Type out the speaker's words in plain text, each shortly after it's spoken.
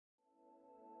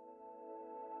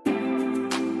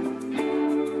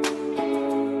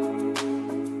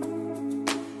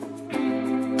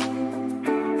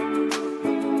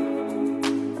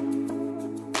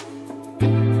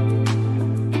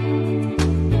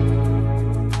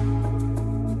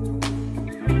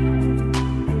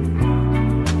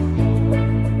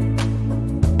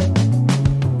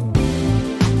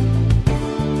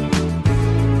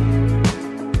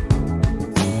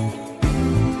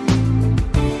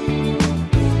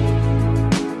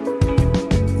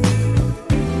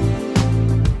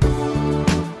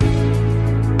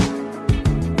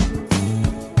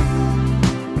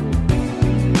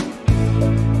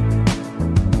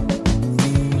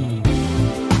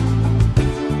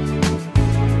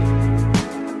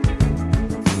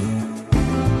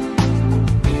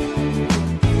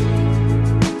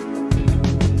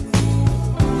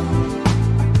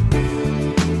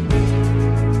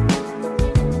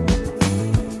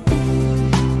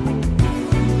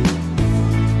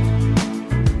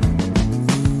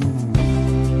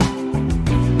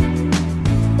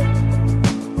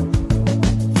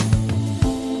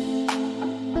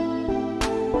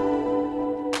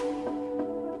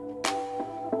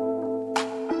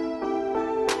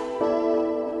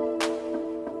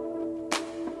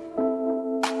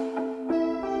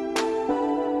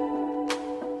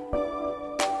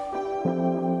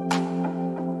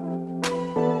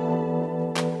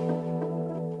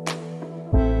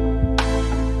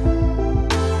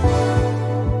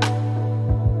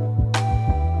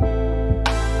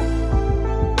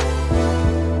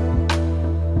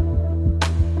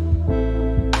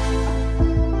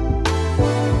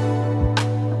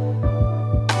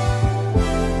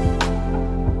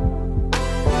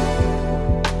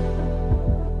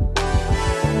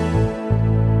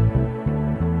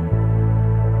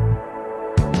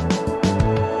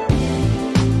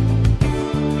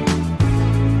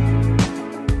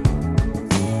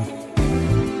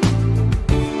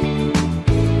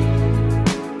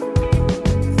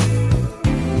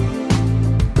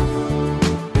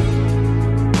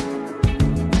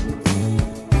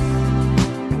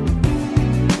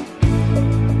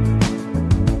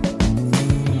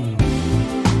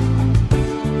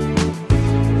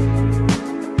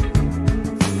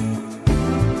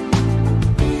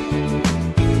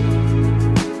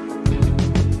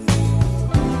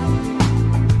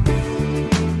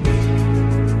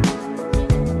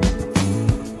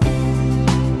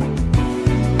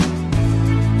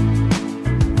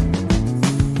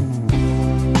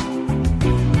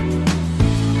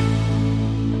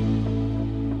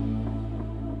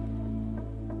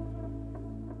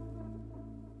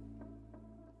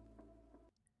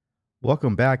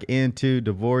Welcome back into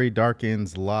Devori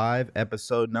Darkins Live,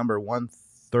 episode number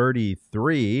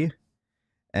 133.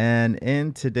 And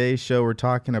in today's show, we're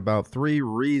talking about 3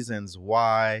 reasons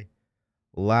why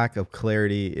lack of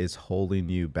clarity is holding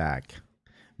you back.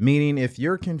 Meaning, if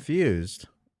you're confused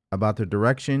about the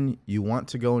direction you want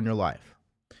to go in your life,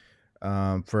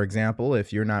 for example,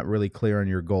 if you're not really clear on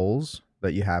your goals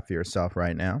that you have for yourself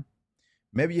right now,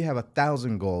 maybe you have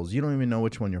 1,000 goals. You don't even know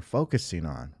which one you're focusing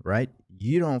on, right?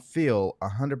 You don't feel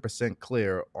 100%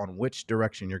 clear on which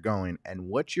direction you're going and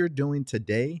what you're doing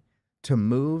today to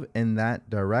move in that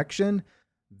direction.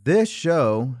 This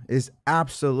show is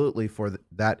absolutely for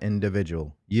that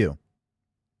individual, you.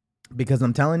 Because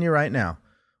I'm telling you right now,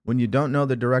 when you don't know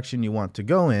the direction you want to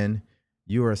go in,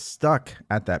 you are stuck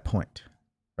at that point,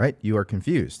 right? You are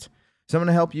confused. So I'm going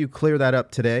to help you clear that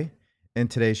up today in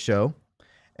today's show.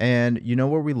 And you know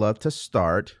where we love to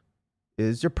start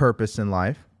is your purpose in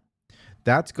life.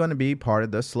 That's going to be part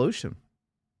of the solution.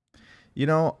 You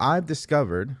know, I've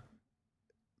discovered,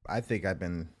 I think I've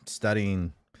been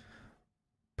studying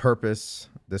purpose,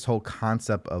 this whole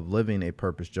concept of living a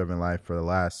purpose-driven life for the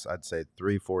last, I'd say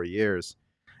 3-4 years.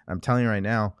 I'm telling you right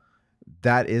now,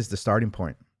 that is the starting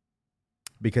point.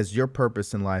 Because your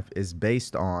purpose in life is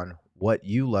based on what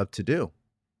you love to do.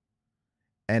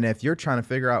 And if you're trying to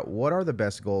figure out what are the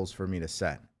best goals for me to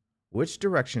set, which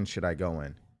direction should I go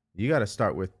in? You got to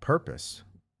start with purpose.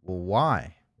 Well,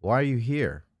 why? Why are you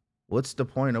here? What's the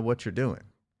point of what you're doing?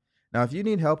 Now, if you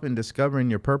need help in discovering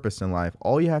your purpose in life,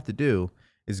 all you have to do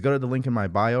is go to the link in my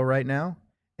bio right now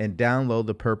and download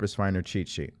the Purpose Finder cheat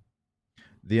sheet.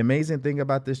 The amazing thing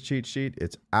about this cheat sheet,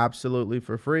 it's absolutely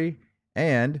for free,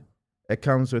 and it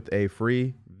comes with a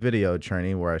free video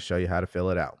training where I show you how to fill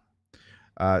it out.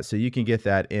 So you can get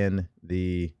that in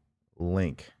the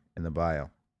link in the bio.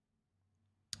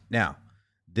 Now,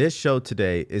 this show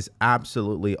today is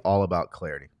absolutely all about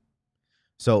clarity.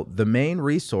 So the main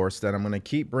resource that I'm going to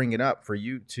keep bringing up for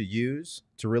you to use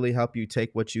to really help you take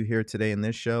what you hear today in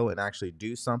this show and actually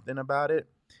do something about it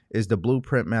is the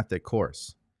Blueprint Method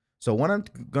course. So what I'm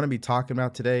going to be talking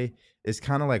about today is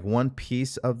kind of like one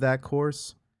piece of that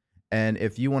course. And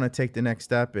if you want to take the next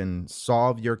step and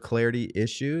solve your clarity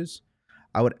issues,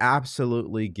 I would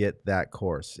absolutely get that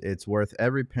course. It's worth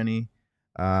every penny.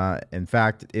 In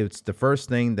fact, it's the first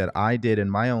thing that I did in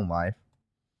my own life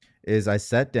is I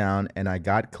sat down and I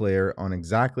got clear on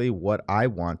exactly what I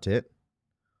wanted,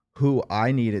 who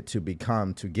I needed to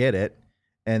become to get it,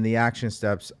 and the action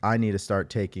steps I need to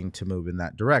start taking to move in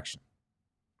that direction.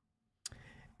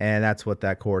 And that's what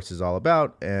that course is all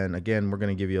about. And again, we're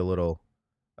going to give you a little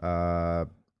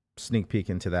sneak peek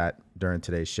into that during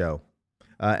today's show.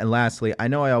 And lastly, I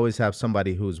know I always have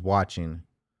somebody who's watching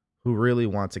who really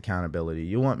wants accountability.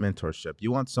 You want mentorship.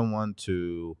 You want someone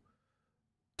to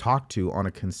talk to on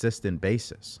a consistent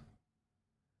basis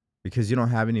because you don't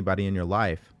have anybody in your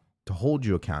life to hold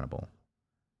you accountable.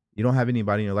 You don't have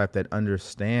anybody in your life that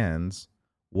understands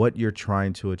what you're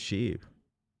trying to achieve.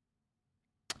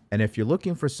 And if you're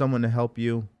looking for someone to help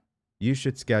you, you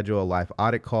should schedule a live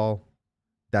audit call.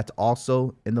 That's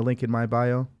also in the link in my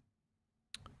bio.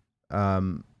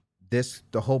 The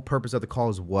whole purpose of the call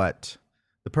is what?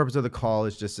 The purpose of the call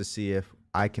is just to see if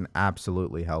I can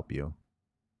absolutely help you.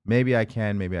 Maybe I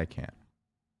can, maybe I can't.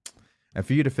 And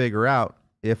for you to figure out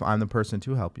if I'm the person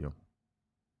to help you,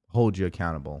 hold you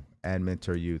accountable, and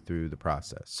mentor you through the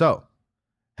process. So,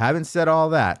 having said all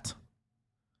that,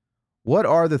 what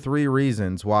are the 3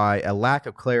 reasons why a lack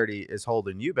of clarity is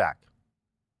holding you back?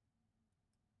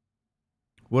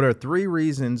 What are 3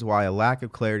 reasons why a lack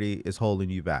of clarity is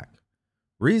holding you back?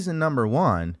 Reason number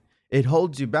 1, it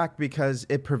holds you back because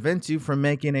it prevents you from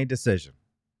making a decision.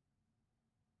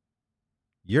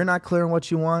 You're not clear on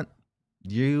what you want.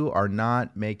 You are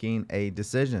not making a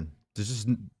decision.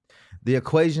 The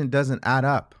equation doesn't add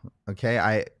up. Okay.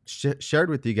 I shared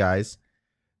with you guys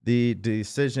the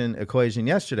decision equation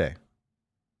yesterday.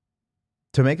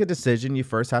 To make a decision, you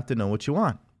first have to know what you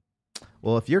want.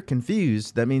 Well, if you're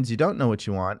confused, that means you don't know what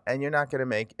you want and you're not going to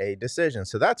make a decision.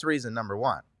 So that's reason number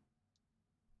 1.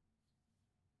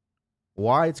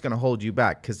 Why it's going to hold you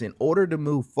back? Because in order to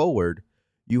move forward,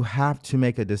 you have to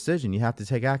make a decision. You have to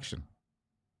take action.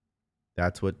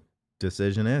 That's what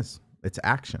decision is. It's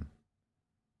action.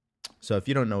 So if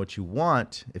you don't know what you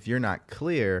want, if you're not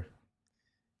clear,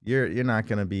 you're not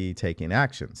going to be taking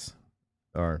actions,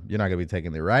 or you're not going to be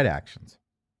taking the right actions.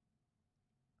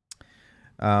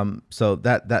 So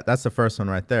that's the first one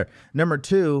right there. Number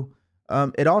 2,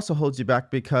 it also holds you back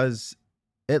because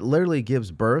it literally gives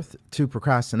birth to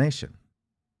procrastination.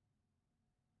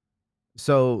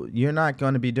 So you're not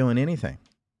going to be doing anything.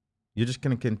 You're just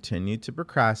going to continue to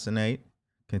procrastinate,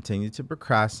 continue to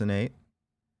procrastinate,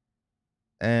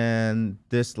 and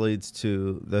this leads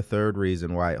to the third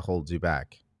reason why it holds you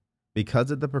back. Because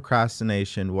of the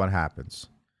procrastination, what happens?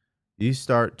 You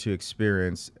start to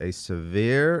experience a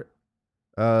severe,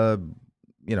 uh,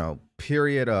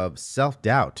 period of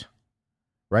self-doubt,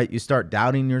 right? You start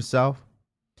doubting yourself.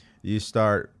 You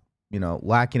start,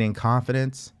 lacking in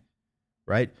confidence,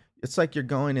 right? It's like you're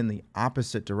going in the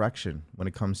opposite direction when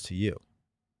it comes to you.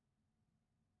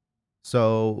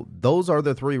 So those are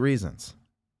the three reasons.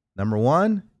 Number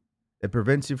one, it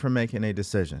prevents you from making a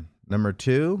decision. Number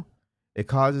two, it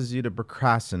causes you to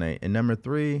procrastinate. And number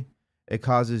three, it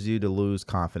causes you to lose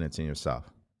confidence in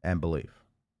yourself and belief.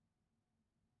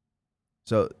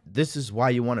 So this is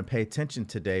why you want to pay attention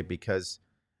today, because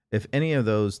if any of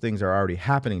those things are already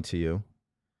happening to you,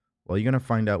 well, you're going to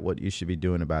find out what you should be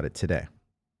doing about it today.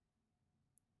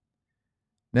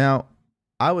 Now,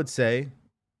 I would say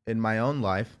in my own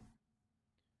life,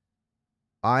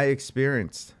 I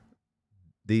experienced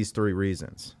these three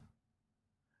reasons.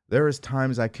 There was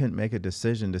times I couldn't make a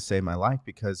decision to save my life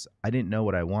because I didn't know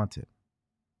what I wanted.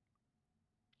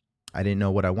 I didn't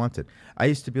know what I wanted. I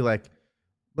used to be like,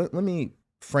 let me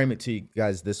frame it to you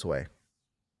guys this way.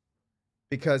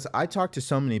 Because I talk to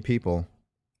so many people,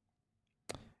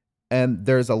 and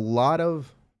there's a lot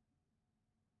of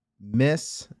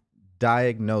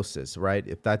misdiagnosis, right?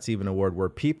 If that's even a word, where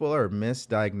people are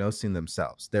misdiagnosing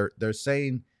themselves. They're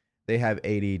saying they have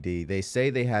ADD. They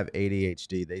say they have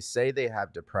ADHD. They say they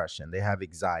have depression. They have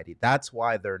anxiety. That's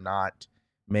why they're not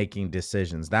making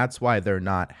decisions. That's why they're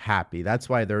not happy. That's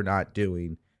why they're not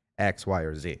doing X, Y,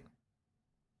 or Z.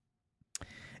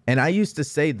 And I used to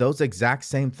say those exact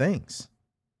same things.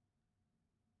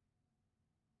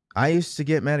 I used to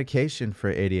get medication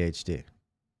for ADHD.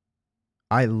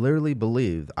 I literally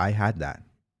believed I had that.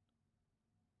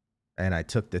 And I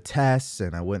took the tests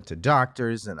and I went to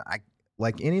doctors, and I,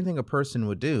 like anything a person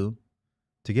would do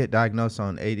to get diagnosed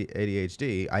on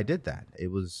ADHD, I did that.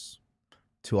 It was,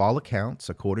 to all accounts,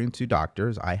 according to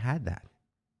doctors, I had that.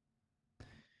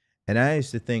 And I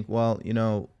used to think, well,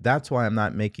 that's why I'm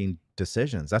not making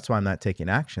decisions. That's why I'm not taking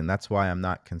action. That's why I'm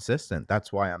not consistent.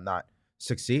 That's why I'm not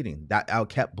succeeding. That I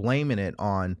kept blaming it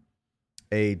on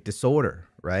a disorder,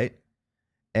 right?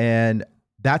 And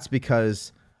that's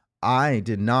because I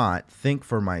did not think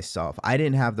for myself. I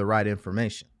didn't have the right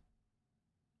information.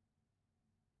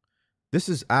 This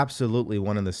is absolutely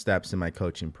one of the steps in my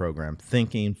coaching program,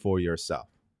 thinking for yourself.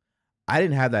 I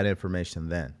didn't have that information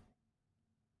then.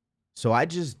 So I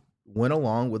just went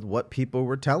along with what people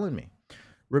were telling me.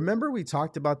 Remember we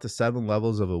talked about the 7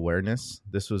 levels of awareness?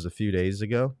 This was a few days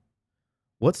ago.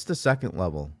 What's the second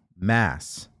level?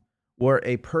 Mass, where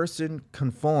a person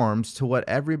conforms to what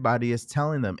everybody is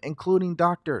telling them, including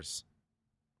doctors.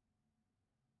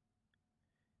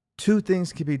 Two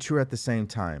things can be true at the same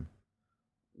time.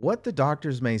 What the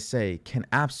doctors may say can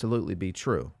absolutely be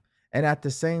true. And at the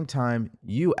same time,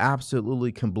 you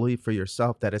absolutely can believe for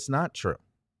yourself that it's not true.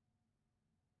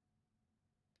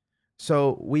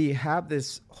 So we have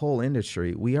this whole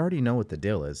industry. We already know what the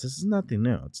deal is. This is nothing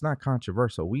new. It's not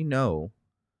controversial. We know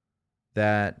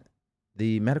that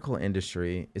the medical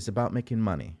industry is about making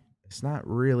money. It's not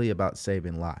really about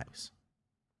saving lives.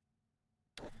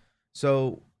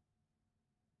 So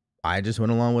I just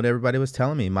went along with what everybody was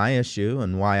telling me. My issue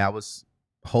and why I was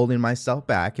holding myself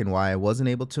back and why I wasn't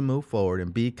able to move forward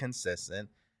and be consistent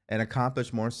and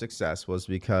accomplish more success was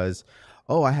because,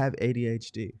 I have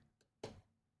ADHD.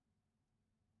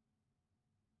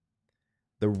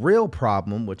 The real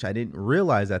problem, which I didn't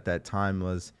realize at that time,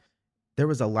 was there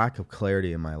was a lack of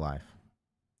clarity in my life.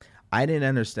 I didn't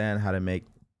understand how to make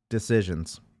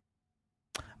decisions.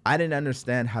 I didn't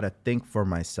understand how to think for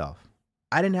myself.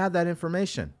 I didn't have that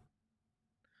information.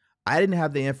 I didn't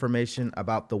have the information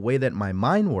about the way that my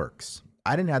mind works.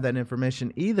 I didn't have that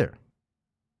information either.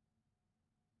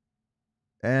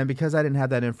 And because I didn't have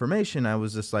that information, I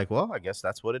was just like, well, I guess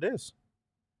that's what it is.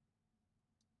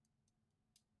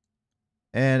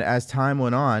 And as time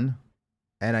went on,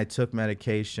 and I took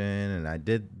medication and I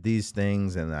did these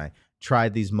things and I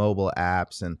tried these mobile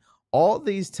apps and all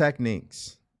these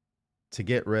techniques to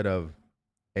get rid of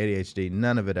ADHD,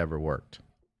 none of it ever worked.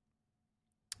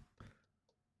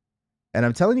 And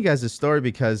I'm telling you guys this story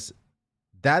because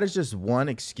that is just one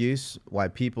excuse why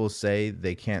people say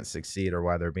they can't succeed or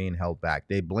why they're being held back.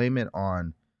 They blame it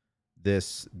on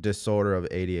this disorder of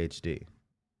ADHD,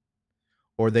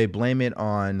 or they blame it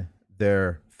on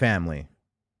their family.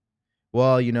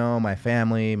 Well, my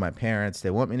family, my parents,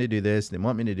 they want me to do this, they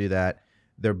want me to do that.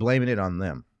 They're blaming it on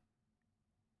them.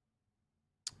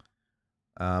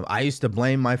 I used to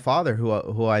blame my father,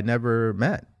 who I never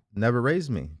met. never raised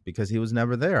me because he was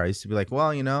never there. I used to be like,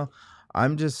 well,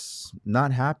 I'm just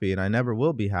not happy and I never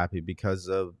will be happy because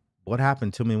of what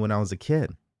happened to me when I was a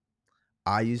kid.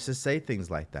 I used to say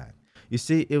things like that. You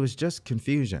see, it was just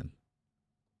confusion.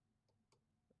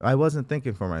 I wasn't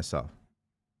thinking for myself.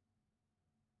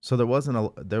 So there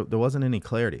wasn't any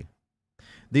clarity.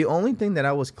 The only thing that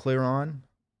I was clear on,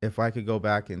 if I could go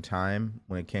back in time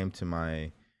when it came to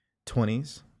my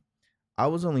 20s, I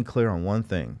was only clear on one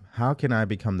thing. How can I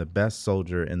become the best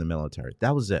soldier in the military?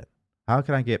 That was it. How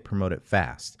can I get promoted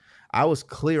fast? I was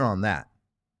clear on that.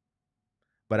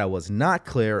 But I was not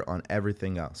clear on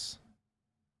everything else.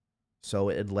 So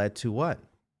it led to what?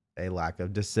 A lack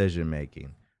of decision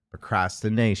making,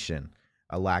 procrastination,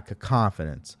 a lack of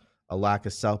confidence, a lack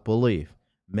of self-belief,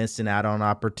 missing out on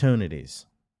opportunities,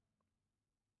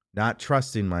 not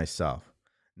trusting myself,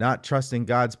 not trusting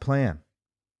God's plan.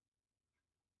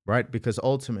 Right? Because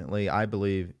ultimately, I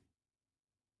believe,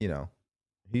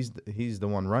 he's the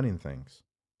one running things.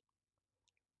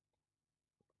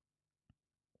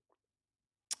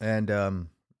 And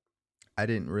I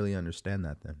didn't really understand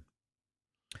that then.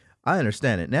 I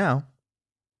understand it now.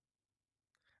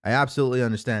 I absolutely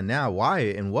understand now why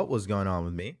and what was going on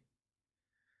with me.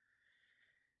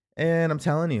 And I'm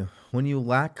telling you, when you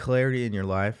lack clarity in your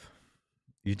life,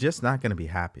 you're just not going to be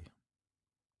happy.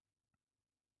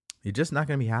 You're just not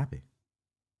going to be happy.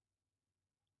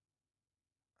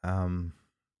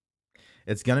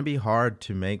 It's going to be hard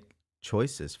to make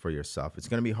choices for yourself. It's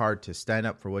going to be hard to stand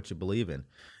up for what you believe in.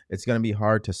 It's going to be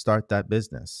hard to start that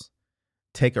business.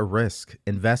 Take a risk,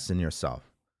 invest in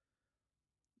yourself.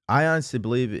 I honestly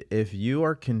believe if you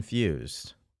are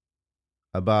confused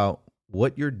about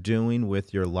what you're doing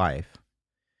with your life,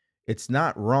 it's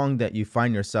not wrong that you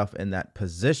find yourself in that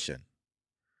position.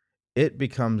 It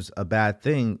becomes a bad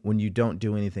thing when you don't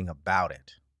do anything about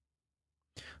it.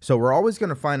 So we're always going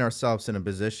to find ourselves in a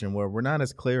position where we're not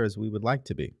as clear as we would like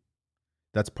to be.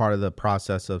 That's part of the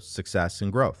process of success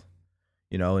and growth.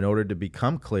 In order to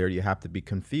become clear, you have to be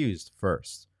confused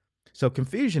first. So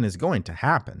confusion is going to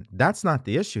happen. That's not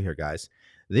the issue here, guys.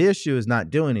 The issue is not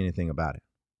doing anything about it.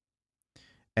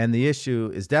 And the issue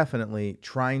is definitely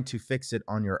trying to fix it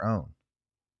on your own.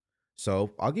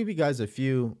 So I'll give you guys a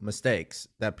few mistakes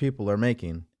that people are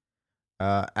making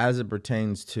as it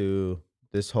pertains to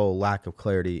this whole lack of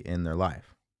clarity in their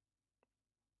life.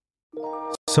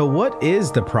 So what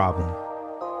is the problem?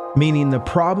 Meaning the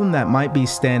problem that might be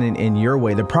standing in your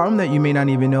way, the problem that you may not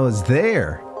even know is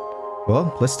there.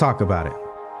 Well, let's talk about it.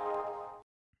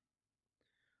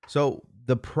 So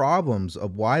the problems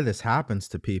of why this happens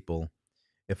to people,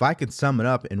 if I could sum it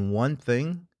up in one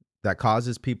thing that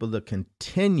causes people to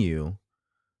continue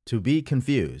to be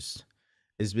confused,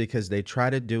 is because they try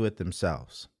to do it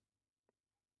themselves.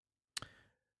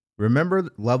 Remember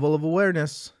the level of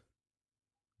awareness.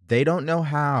 They don't know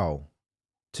how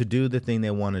to do the thing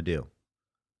they want to do.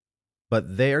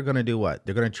 But they are going to do what?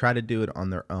 They're going to try to do it on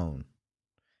their own.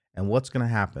 And what's going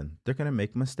to happen? They're going to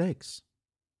make mistakes.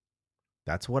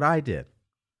 That's what I did.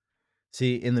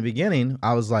 See, in the beginning,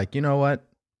 I was like, you know what?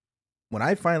 When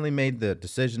I finally made the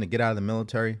decision to get out of the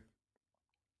military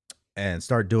and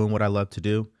start doing what I love to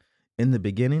do, in the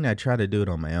beginning, I tried to do it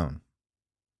on my own.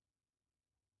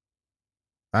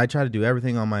 I tried to do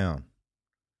everything on my own.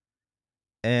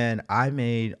 And I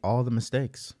made all the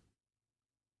mistakes.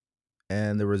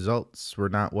 And the results were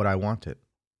not what I wanted.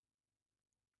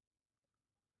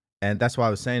 And that's why I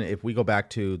was saying, if we go back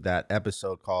to that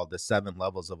episode called The 7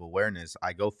 Levels of Awareness,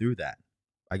 I go through that.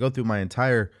 I go through my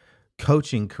entire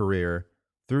coaching career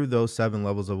through those 7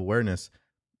 levels of awareness.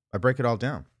 I break it all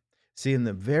down. See, in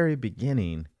the very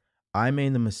beginning, I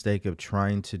made the mistake of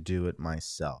trying to do it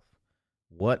myself.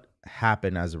 What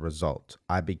happened as a result?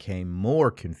 I became more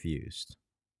confused.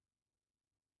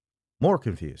 More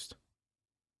confused.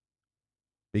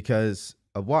 Because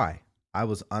of why? I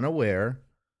was unaware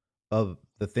of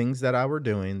the things that I were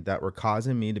doing that were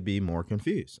causing me to be more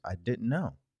confused. I didn't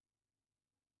know.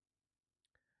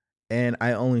 And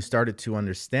I only started to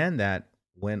understand that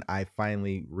when I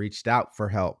finally reached out for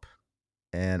help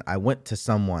and I went to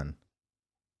someone,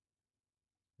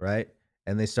 right?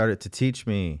 And they started to teach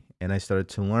me and I started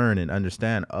to learn and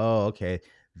understand, oh, okay,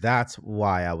 that's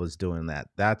why I was doing that.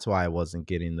 That's why I wasn't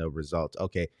getting the results.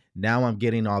 Okay, now I'm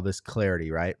getting all this clarity,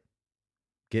 right?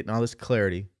 Getting all this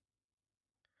clarity.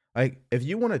 Like, if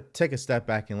you want to take a step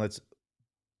back and let's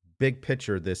big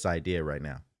picture this idea right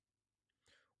now.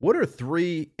 What are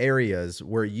 3 areas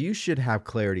where you should have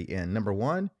clarity in? Number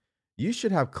 1, you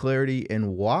should have clarity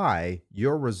in why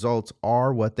your results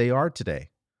are what they are today.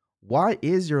 Why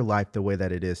is your life the way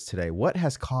that it is today? What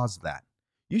has caused that?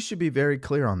 You should be very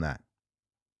clear on that.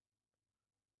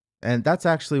 And that's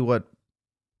actually what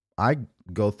I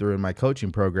go through in my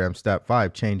coaching program, step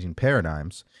 5, changing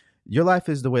paradigms. Your life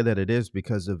is the way that it is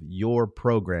because of your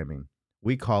programming.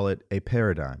 We call it a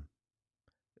paradigm.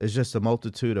 It's just a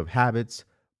multitude of habits,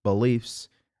 beliefs,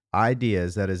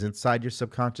 ideas that is inside your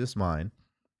subconscious mind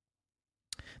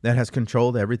that has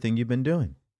controlled everything you've been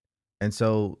doing. And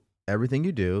so everything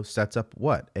you do sets up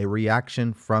what? A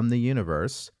reaction from the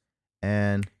universe,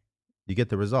 and you get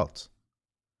the results.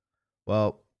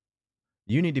 Well,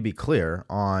 you need to be clear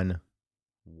on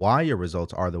why your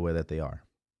results are the way that they are.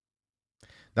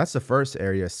 That's the first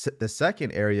area. The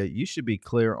second area, you should be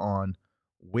clear on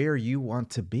where you want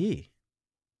to be.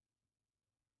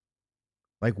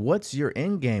 Like, what's your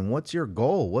end game? What's your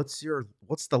goal? What's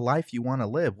the life you want to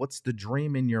live? What's the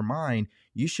dream in your mind?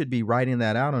 You should be writing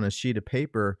that out on a sheet of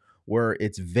paper where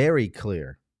it's very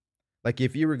clear. Like,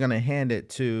 if you were going to hand it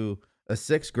to a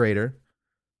 6th grader,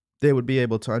 they would be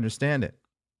able to understand it.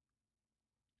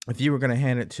 If you were going to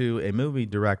hand it to a movie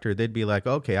director, they'd be like,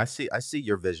 "Okay, I see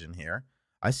your vision here.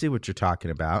 I see what you're talking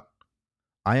about.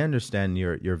 I understand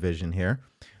your vision here."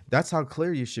 That's how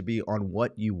clear you should be on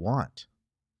what you want.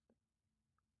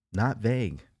 Not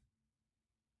vague.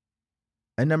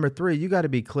 And number 3, you got to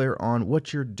be clear on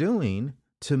what you're doing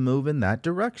to move in that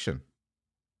direction.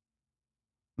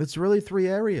 It's really 3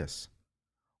 areas.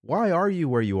 Why are you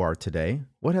where you are today?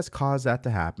 What has caused that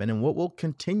to happen? And what will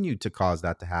continue to cause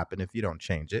that to happen if you don't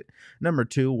change it? Number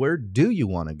 2, where do you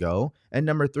want to go? And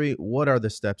number 3, what are the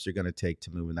steps you're going to take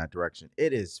to move in that direction?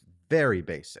 It is very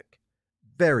basic,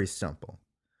 very simple,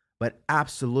 but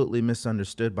absolutely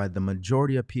misunderstood by the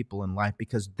majority of people in life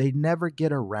because they never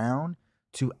get around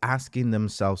to asking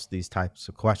themselves these types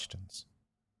of questions.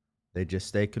 They just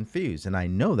stay confused. And I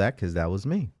know that because that was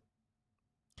me.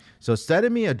 So instead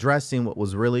of me addressing what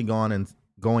was really going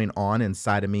on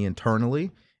inside of me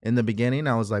internally in the beginning,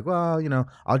 I was like, well,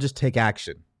 I'll just take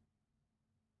action.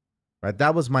 Right?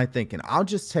 That was my thinking. I'll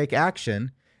just take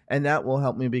action and that will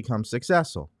help me become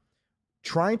successful.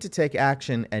 Trying to take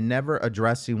action and never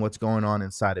addressing what's going on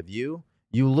inside of you,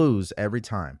 you lose every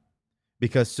time.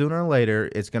 Because sooner or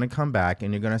later, it's going to come back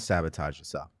and you're going to sabotage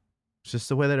yourself. It's just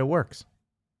the way that it works.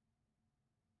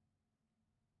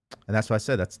 And that's why I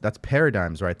said that's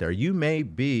paradigms right there. You may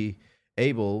be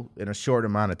able in a short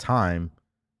amount of time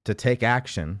to take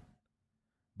action,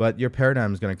 but your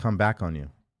paradigm is going to come back on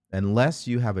you unless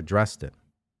you have addressed it.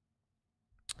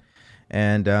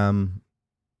 And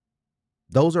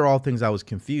those are all things I was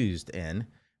confused in.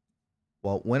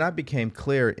 Well, when I became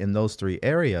clear in those 3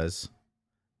 areas,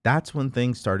 that's when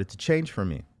things started to change for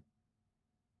me.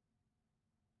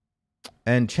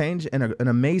 And change in an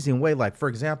amazing way. Like, for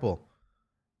example,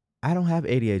 I don't have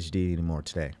ADHD anymore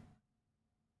today.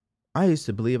 I used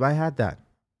to believe I had that.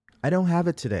 I don't have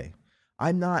it today.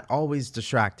 I'm not always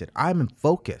distracted. I'm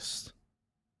focused.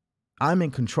 I'm in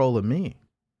control of me.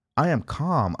 I am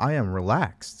calm. I am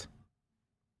relaxed.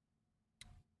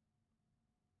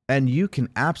 And you can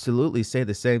absolutely say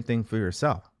the same thing for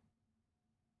yourself.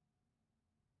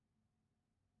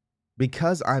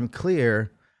 Because I'm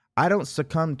clear, I don't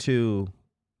succumb to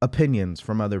opinions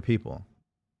from other people.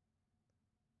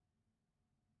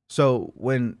 So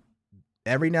when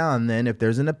every now and then, if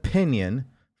there's an opinion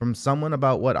from someone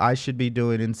about what I should be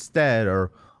doing instead,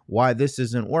 or why this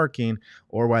isn't working,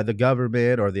 or why the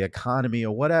government or the economy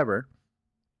or whatever,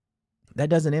 that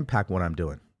doesn't impact what I'm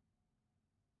doing.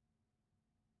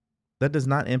 That does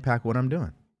not impact what I'm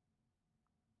doing.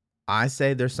 I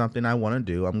say there's something I want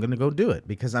to do. I'm going to go do it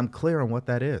because I'm clear on what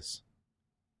that is.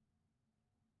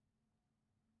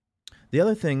 The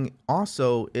other thing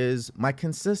also is my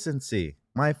consistency,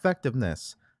 my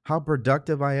effectiveness, how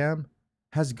productive I am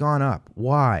has gone up.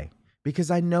 Why? Because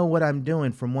I know what I'm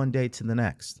doing from one day to the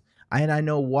next. And I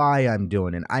know why I'm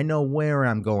doing it. I know where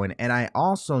I'm going. And I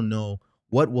also know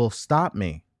what will stop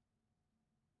me,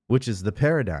 which is the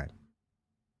paradigm.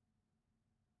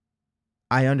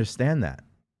 I understand that.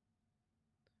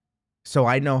 So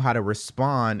I know how to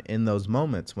respond in those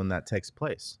moments when that takes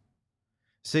place.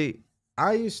 See,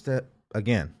 I used to,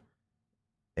 again,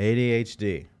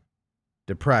 ADHD,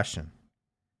 depression,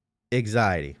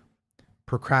 anxiety,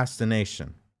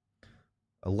 procrastination,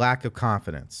 a lack of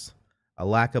confidence, a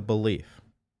lack of belief,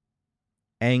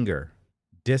 anger,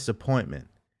 disappointment,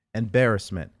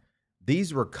 embarrassment.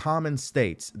 These were common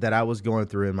states that I was going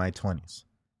through in my 20s.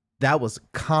 That was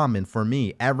common for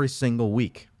me every single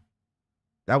week.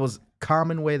 That was a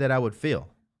common way that I would feel.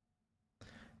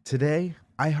 Today,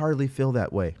 I hardly feel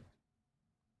that way.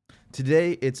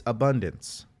 Today, it's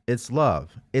abundance, it's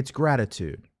love, it's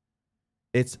gratitude,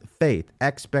 it's faith,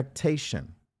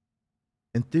 expectation,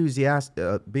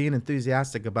 being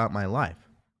enthusiastic about my life.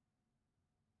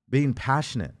 being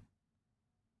passionate.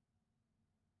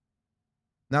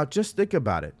 Now, just think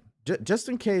about it. Just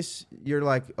in case you're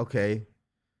like, okay,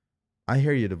 I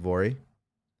hear you, Devori.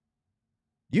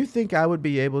 You think I would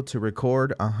be able to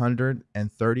record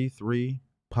 133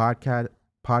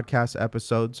 podcast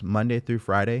episodes Monday through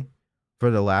Friday for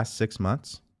the last 6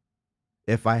 months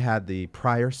if I had the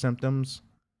prior symptoms,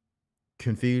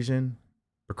 confusion,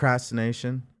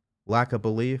 procrastination, lack of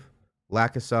belief,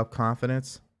 lack of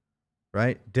self-confidence,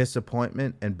 right?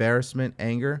 Disappointment, embarrassment,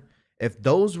 anger? If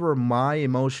those were my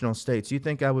emotional states, you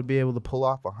think I would be able to pull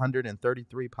off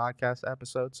 133 podcast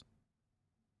episodes?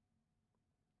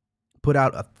 Put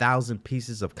out 1,000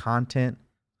 pieces of content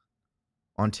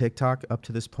on TikTok up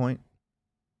to this point?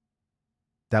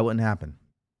 That wouldn't happen.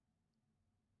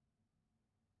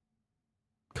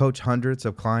 Coach hundreds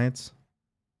of clients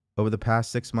over the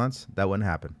past 6 months? That wouldn't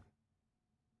happen.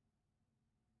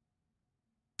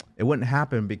 It wouldn't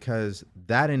happen because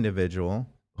that individual,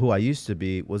 who I used to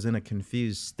be, was in a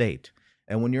confused state.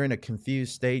 And when you're in a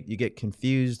confused state, you get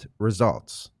confused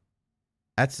results.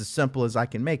 That's as simple as I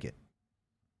can make it.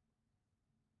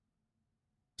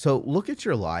 So look at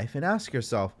your life and ask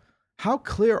yourself, how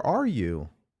clear are you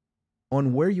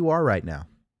on where you are right now?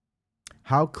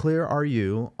 How clear are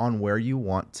you on where you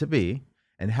want to be?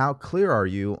 And how clear are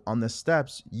you on the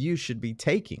steps you should be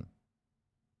taking?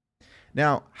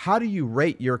 Now, how do you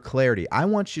rate your clarity? I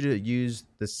want you to use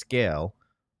the scale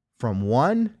from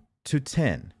 1 to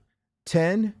 10.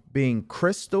 10 being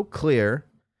crystal clear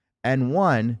and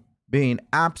 1 being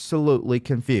absolutely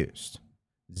confused.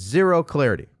 Zero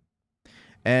clarity.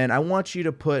 And I want you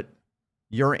to put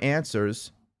your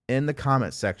answers in the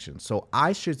comment section. So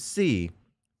I should see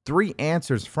 3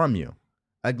 answers from you.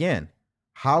 Again,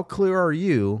 how clear are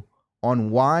you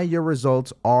on why your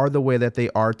results are the way that they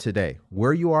are today?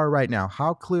 Where you are right now,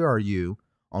 how clear are you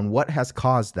on what has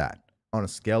caused that on a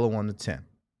scale of 1 to 10?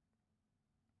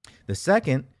 The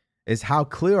second is, how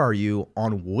clear are you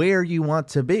on where you want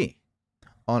to be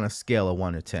on a scale of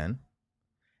 1 to 10?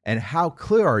 And how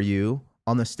clear are you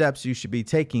on the steps you should be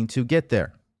taking to get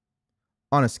there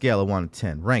on a scale of 1 to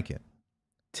 10? Rank it.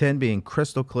 10 being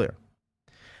crystal clear.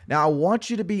 Now, I want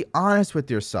you to be honest with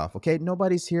yourself, okay?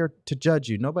 Nobody's here to judge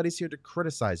you. Nobody's here to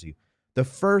criticize you. The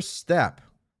first step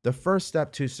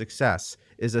to success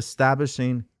is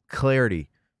establishing clarity.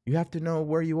 You have to know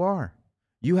where you are.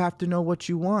 You have to know what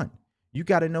you want. You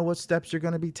got to know what steps you're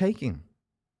going to be taking.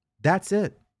 That's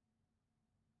it.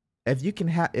 If you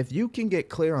can get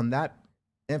clear on that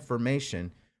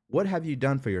information, what have you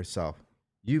done for yourself?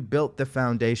 You built the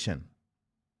foundation.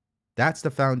 That's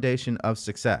the foundation of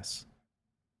success.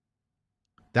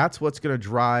 That's what's going to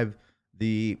drive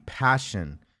the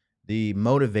passion, the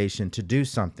motivation to do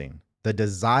something, the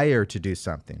desire to do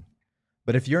something.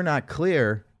 But if you're not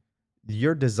clear,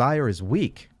 your desire is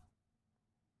weak.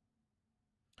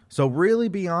 So really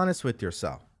be honest with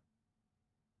yourself.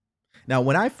 Now,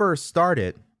 when I first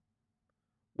started,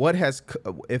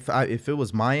 if it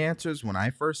was my answers when I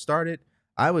first started,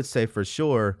 I would say for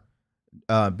sure,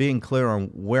 being clear on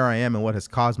where I am and what has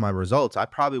caused my results, I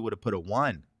probably would have put a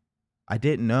 1. I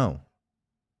didn't know.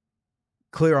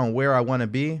 Clear on where I want to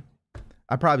be,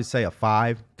 I'd probably say a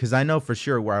 5, because I know for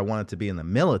sure where I wanted to be in the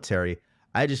military.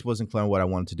 I just wasn't clear on what I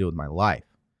wanted to do with my life.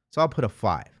 So I'll put a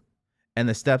 5. And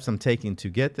the steps I'm taking to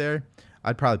get there,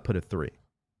 I'd probably put a 3.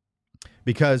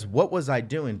 Because what was I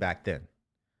doing back then?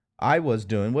 I was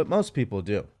doing what most people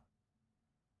do.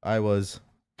 I was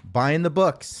buying the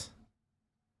books,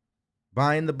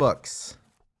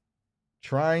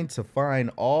 trying to find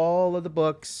all of the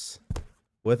books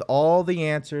with all the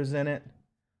answers in it.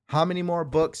 How many more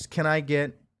books can I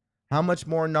get? How much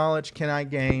more knowledge can I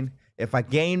gain? If I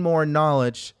gain more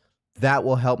knowledge, that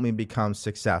will help me become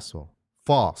successful.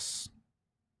 False.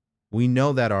 We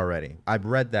know that already. I've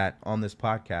read that on this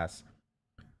podcast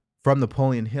from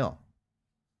Napoleon Hill,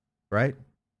 right?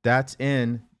 That's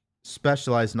in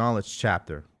Specialized Knowledge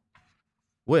chapter,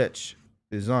 which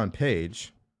is on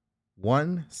page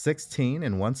 116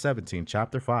 and 117,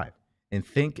 chapter 5, in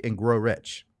Think and Grow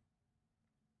Rich.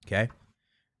 Okay?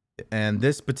 And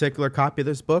this particular copy of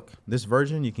this book, this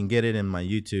version, you can get it in my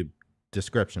YouTube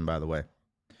description, by the way.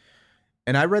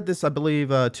 And I read this, I believe,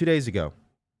 2 days ago.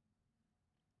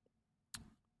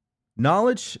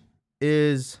 Knowledge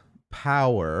is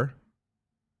power.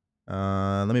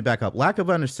 Let me back up. Lack of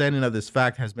understanding of this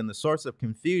fact has been the source of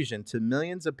confusion to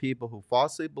millions of people who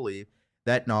falsely believe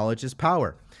that knowledge is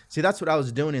power. See, that's what I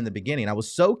was doing in the beginning. I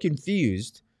was so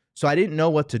confused, so I didn't know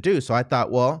what to do. So I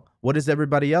thought, well, what is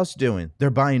everybody else doing?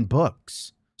 They're buying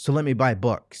books. So let me buy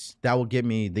books. That will give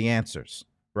me the answers,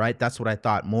 right? That's what I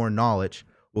thought. More knowledge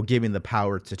will give me the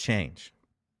power to change.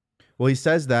 Well, he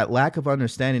says that lack of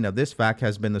understanding of this fact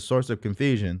has been the source of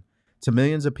confusion to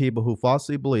millions of people who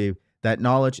falsely believe that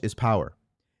knowledge is power.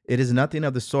 It is nothing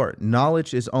of the sort.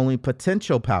 Knowledge is only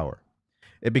potential power.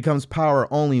 It becomes power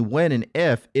only when and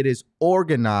if it is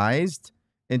organized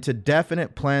into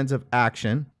definite plans of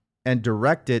action and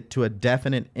directed to a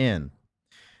definite end.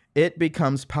 It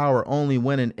becomes power only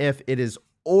when and if it is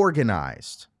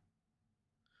organized.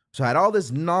 So I had all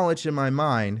this knowledge in my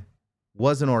mind,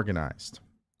 wasn't organized.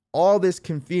 All this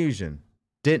confusion,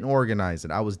 didn't organize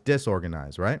it. I was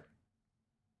disorganized, right?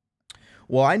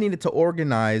 Well, I needed to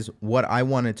organize what I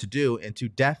wanted to do into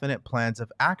definite plans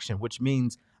of action, which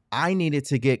means I needed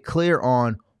to get clear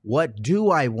on what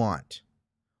do I want?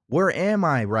 Where am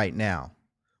I right now?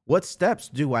 What steps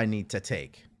do I need to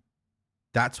take?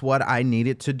 That's what I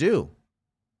needed to do,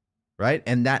 right?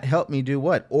 And that helped me do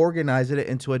what? Organize it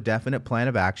into a definite plan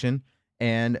of action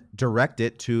and direct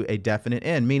it to a definite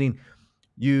end, meaning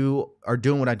you are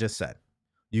doing what I just said.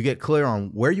 You get clear on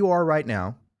where you are right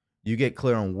now, you get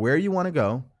clear on where you want to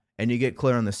go, and you get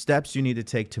clear on the steps you need to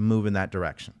take to move in that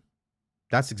direction.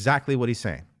 That's exactly what he's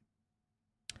saying.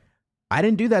 I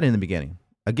didn't do that in the beginning.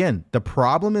 Again, the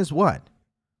problem is what?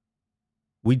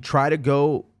 We try to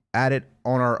go at it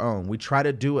on our own. We try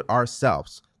to do it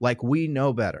ourselves, like we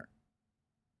know better.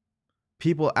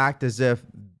 People act as if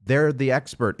they're the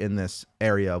expert in this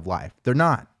area of life. They're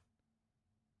not.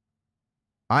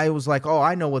 I was like, oh,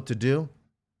 I know what to do.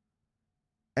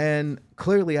 And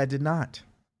clearly I did not.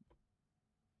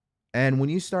 And when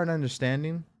you start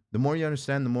understanding, the more you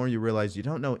understand, the more you realize you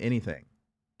don't know anything.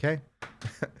 Okay?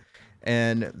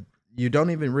 And you don't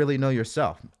even really know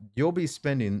yourself. You'll be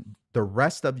spending the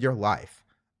rest of your life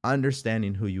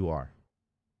understanding who you are.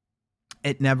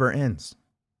 It never ends.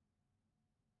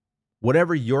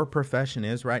 Whatever your profession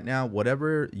is right now,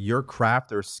 whatever your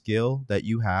craft or skill that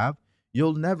you have,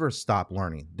 you'll never stop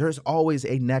learning. There's always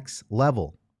a next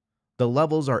level. The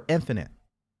levels are infinite.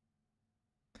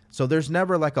 So there's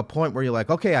never like a point where you're like,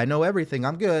 okay, I know everything,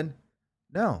 I'm good.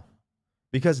 No,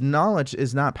 because knowledge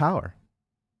is not power.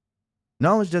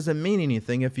 Knowledge doesn't mean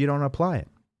anything if you don't apply it.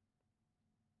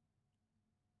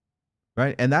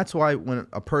 Right? And that's why when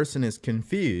a person is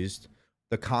confused,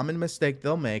 the common mistake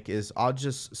they'll make is I'll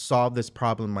just solve this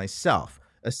problem myself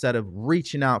instead of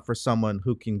reaching out for someone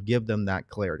who can give them that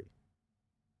clarity.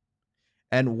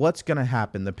 And what's going to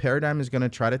happen? The paradigm is going to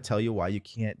try to tell you why you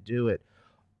can't do it.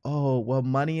 Oh, well,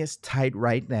 money is tight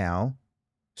right now.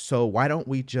 So why don't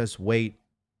we just wait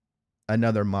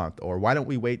another month? Or why don't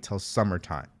we wait till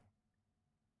summertime?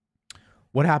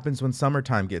 What happens when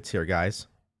summertime gets here, guys?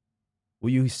 Will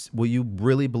you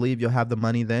really believe you'll have the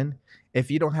money then?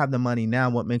 If you don't have the money now,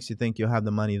 what makes you think you'll have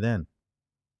the money then?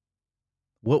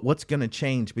 What's going to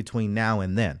change between now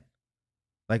and then?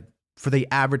 Like for the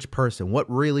average person, what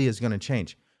really is going to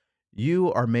change?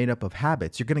 You are made up of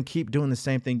habits. You're going to keep doing the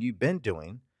same thing you've been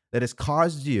doing that has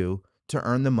caused you to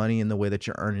earn the money in the way that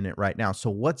you're earning it right now.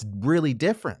 So what's really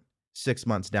different 6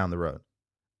 months down the road?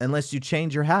 Unless you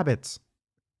change your habits.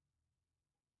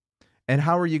 And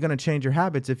how are you going to change your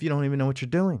habits if you don't even know what you're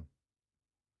doing?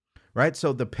 Right?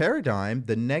 So the paradigm,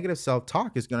 the negative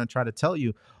self-talk is going to try to tell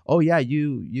you, oh yeah,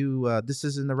 this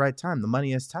isn't the right time. The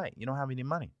money is tight. You don't have any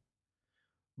money.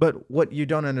 But what you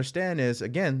don't understand is,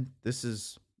 again, this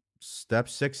is step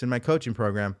 6 in my coaching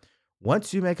program.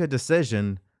 Once you make a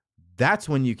decision, that's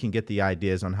when you can get the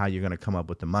ideas on how you're going to come up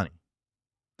with the money.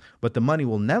 But the money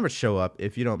will never show up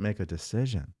if you don't make a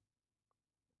decision.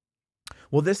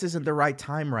 Well, this isn't the right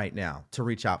time right now to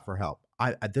reach out for help.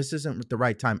 This isn't the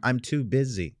right time. I'm too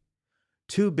busy.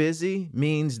 Too busy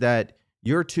means that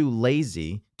you're too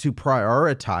lazy to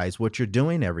prioritize what you're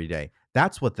doing every day.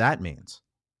 That's what that means.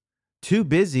 Too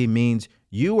busy means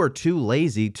you are too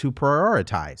lazy to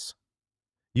prioritize.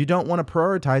 You don't want to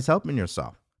prioritize helping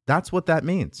yourself. That's what that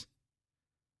means.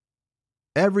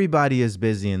 Everybody is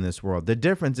busy in this world. The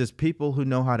difference is people who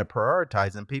know how to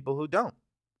prioritize and people who don't.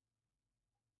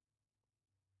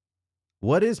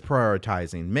 What is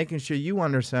prioritizing? Making sure you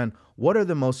understand what are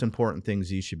the most important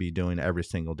things you should be doing every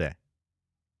single day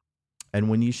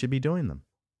and when you should be doing them.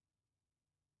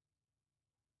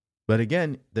 But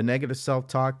again, the negative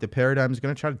self-talk, the paradigm is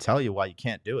going to try to tell you why you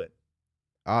can't do it.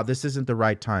 This isn't the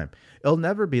right time. It'll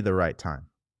never be the right time.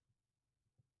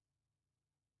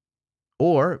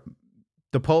 Or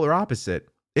the polar opposite.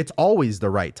 It's always the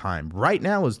right time. Right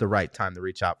now is the right time to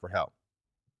reach out for help.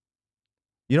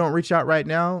 You don't reach out right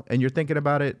now and you're thinking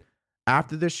about it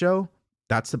after this show,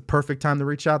 that's the perfect time to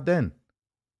reach out then.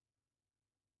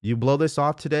 You blow this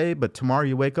off today, but tomorrow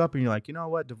you wake up and you're like, you know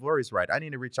what? DeVory's right. I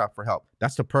need to reach out for help.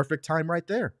 That's the perfect time right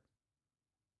there.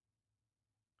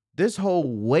 This whole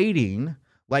waiting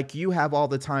like you have all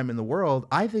the time in the world,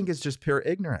 I think it's just pure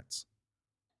ignorance.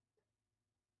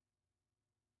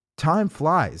 Time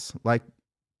flies. Like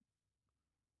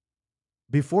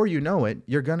before you know it,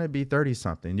 you're going to be 30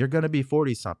 something. You're going to be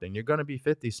 40 something. You're going to be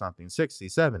 50 something, 60,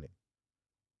 70.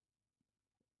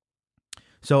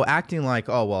 So acting like,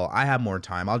 oh, well, I have more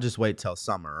time. I'll just wait till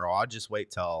summer, or I'll just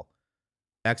wait till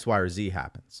X, Y, or Z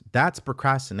happens. That's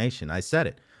procrastination. I said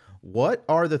it. What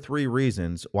are the 3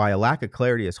 reasons why a lack of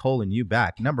clarity is holding you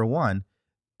back? Number 1,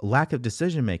 lack of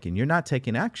decision making. You're not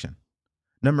taking action.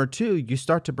 Number 2, you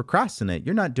start to procrastinate.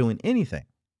 You're not doing anything.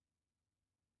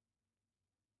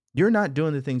 You're not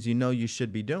doing the things you know you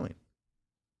should be doing.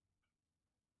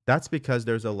 That's because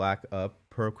there's a lack of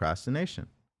procrastination.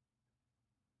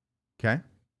 Okay?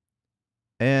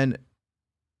 And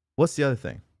what's the other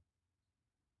thing?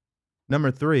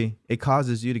 Number 3, it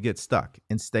causes you to get stuck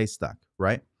and stay stuck,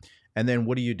 right? And then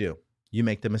what do? You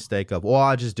make the mistake of, well,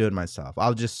 I'll just do it myself.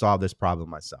 I'll just solve this problem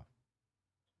myself.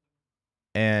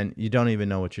 And you don't even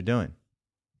know what you're doing,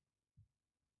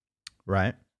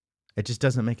 right? It just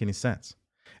doesn't make any sense.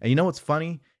 And you know what's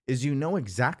funny is you know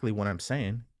exactly what I'm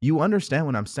saying. You understand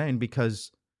what I'm saying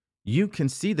because you can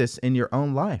see this in your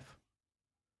own life.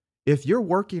 If you're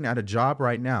working at a job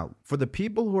right now, for the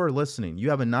people who are listening,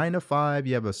 you have a 9 to 5,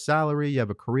 you have a salary, you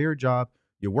have a career job,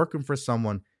 you're working for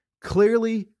someone.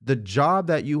 Clearly, the job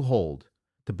that you hold,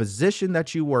 the position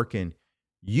that you work in,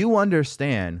 you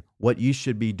understand what you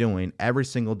should be doing every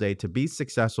single day to be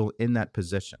successful in that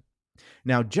position.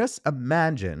 Now, just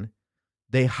imagine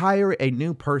they hire a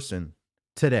new person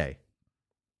today,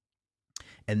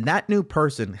 and that new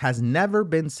person has never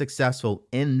been successful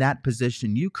in that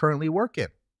position you currently work in.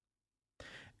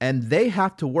 And they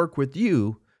have to work with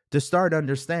you to start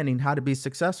understanding how to be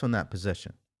successful in that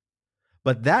position.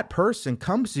 But that person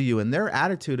comes to you and their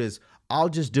attitude is, I'll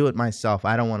just do it myself.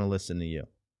 I don't want to listen to you.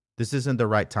 This isn't the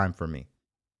right time for me.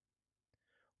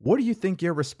 What do you think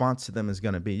your response to them is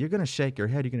going to be? You're going to shake your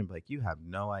head. You're going to be like, you have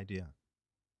no idea.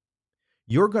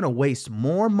 You're going to waste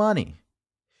more money.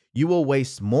 You will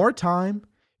waste more time.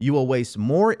 You will waste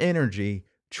more energy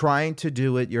trying to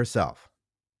do it yourself.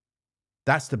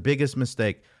 That's the biggest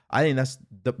mistake. I think that's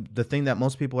the thing that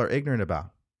most people are ignorant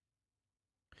about.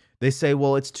 They say,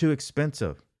 well, it's too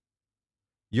expensive.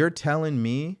 You're telling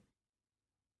me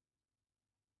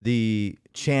the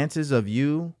chances of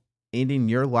you ending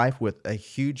your life with a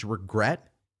huge regret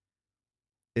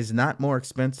is not more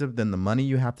expensive than the money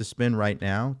you have to spend right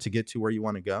now to get to where you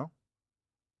want to go?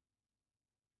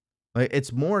 Like,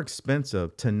 it's more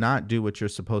expensive to not do what you're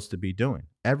supposed to be doing.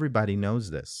 Everybody knows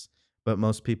this, but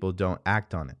most people don't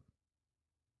act on it.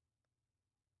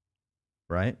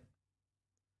 Right?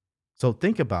 So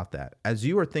think about that. As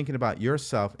you are thinking about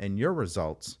yourself and your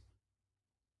results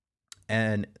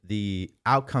and the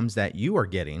outcomes that you are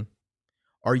getting,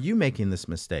 are you making this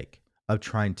mistake of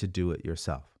trying to do it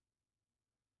yourself?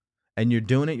 And you're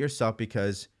doing it yourself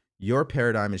because your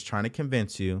paradigm is trying to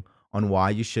convince you on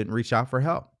why you shouldn't reach out for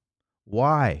help.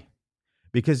 Why?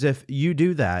 Because if you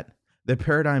do that, the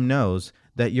paradigm knows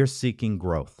that you're seeking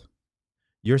growth.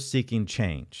 You're seeking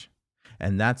change.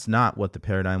 And that's not what the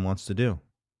paradigm wants to do.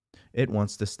 It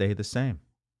wants to stay the same.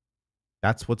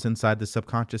 That's what's inside the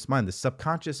subconscious mind. The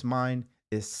subconscious mind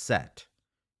is set.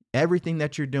 Everything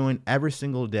that you're doing every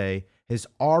single day has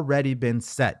already been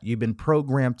set. You've been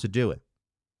programmed to do it.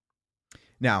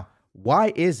 Now,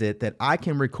 why is it that I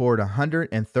can record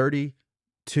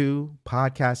 132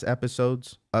 podcast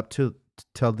episodes up to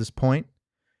till this point?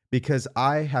 Because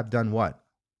I have done what?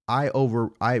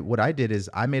 What I did is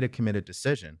I made a committed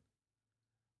decision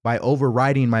by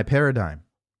overriding my paradigm.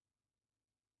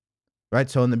 Right?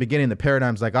 So in the beginning, the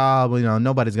paradigm's like, oh, well,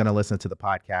 nobody's going to listen to the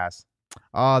podcast.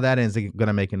 Oh, that isn't going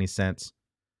to make any sense.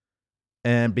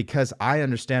 And because I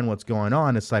understand what's going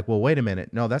on, it's like, well, wait a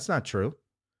minute. No, that's not true.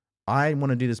 I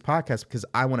want to do this podcast because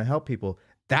I want to help people.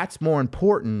 That's more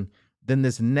important than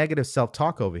this negative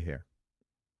self-talk over here.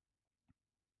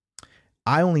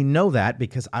 I only know that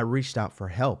because I reached out for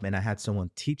help and I had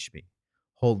someone teach me,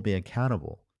 hold me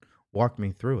accountable, walk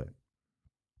me through it.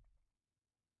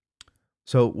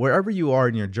 So wherever you are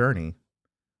in your journey,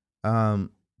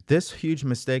 this huge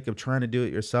mistake of trying to do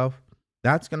it yourself,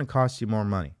 that's going to cost you more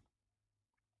money.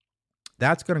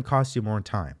 That's going to cost you more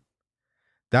time.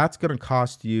 That's going to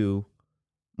cost you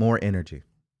more energy.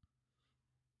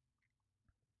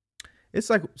 It's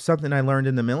like something I learned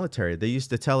in the military. They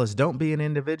used to tell us, don't be an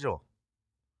individual.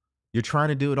 You're trying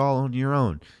to do it all on your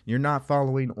own. You're not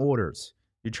following orders.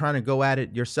 You're trying to go at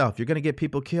it yourself. You're going to get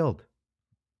people killed.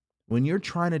 When you're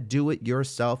trying to do it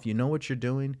yourself, you know what you're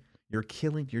doing? You're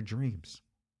killing your dreams.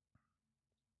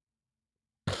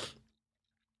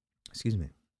 Excuse me.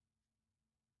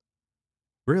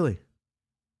 Really?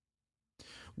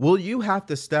 Will you have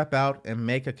to step out and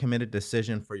make a committed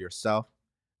decision for yourself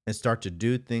and start to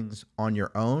do things on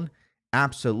your own?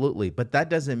 Absolutely. But that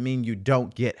doesn't mean you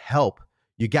don't get help.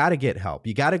 You got to get help.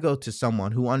 You got to go to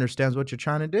someone who understands what you're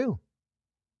trying to do.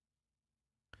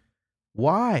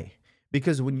 Why?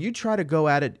 Because when you try to go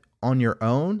at it on your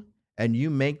own and you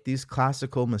make these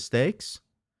classical mistakes,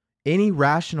 any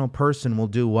rational person will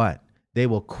do what? They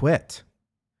will quit.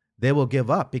 They will give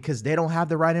up because they don't have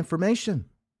the right information.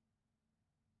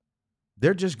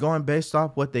 They're just going based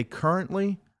off what they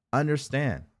currently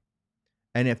understand.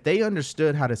 And if they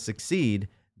understood how to succeed,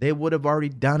 they would have already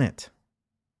done it.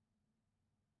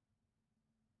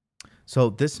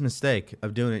 So this mistake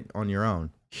of doing it on your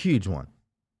own, huge one.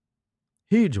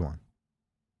 Huge one.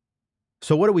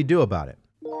 So what do we do about it?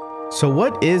 So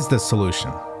what is the solution?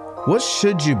 What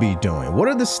should you be doing? What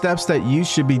are the steps that you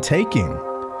should be taking?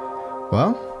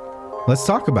 Well, let's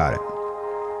talk about it.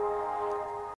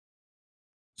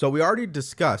 So we already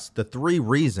discussed the 3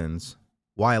 reasons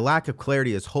why a lack of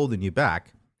clarity is holding you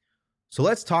back. So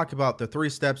let's talk about the 3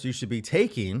 steps you should be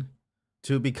taking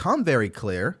to become very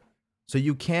clear so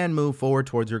you can move forward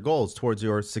towards your goals, towards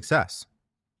your success.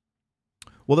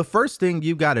 Well, the first thing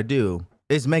you got to do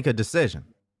is make a decision.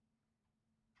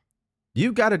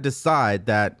 You got to decide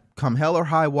that come hell or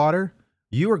high water,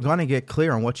 you are going to get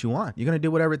clear on what you want. You're going to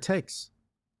do whatever it takes.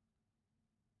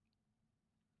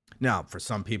 Now, for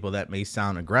some people that may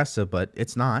sound aggressive, but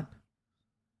it's not.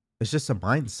 It's just a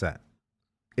mindset.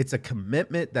 It's a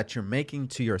commitment that you're making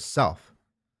to yourself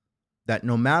that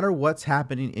no matter what's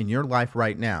happening in your life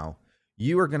right now,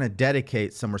 you are going to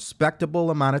dedicate some respectable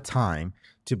amount of time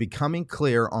to becoming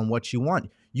clear on what you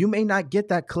want. You may not get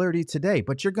that clarity today,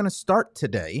 but you're going to start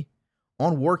today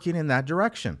on working in that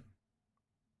direction.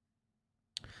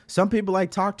 Some people I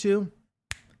talk to,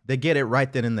 they get it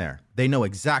right then and there. They know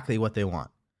exactly what they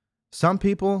want. Some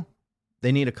people,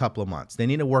 they need a couple of months. They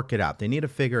need to work it out. They need to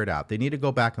figure it out. They need to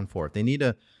go back and forth. They need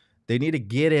to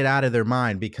get it out of their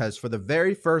mind because for the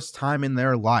very first time in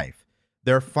their life,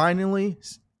 they're finally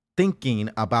thinking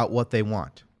about what they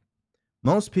want.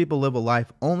 Most people live a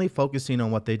life only focusing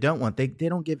on what they don't want. They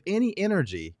don't give any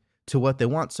energy to what they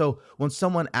want. So when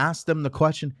someone asks them the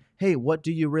question, hey, what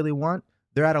do you really want?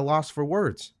 They're at a loss for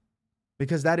words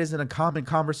because that isn't a common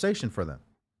conversation for them.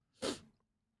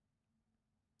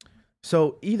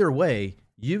 So either way,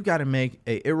 you've got to make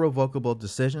an irrevocable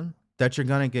decision that you're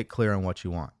going to get clear on what you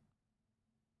want,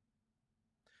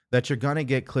 that you're going to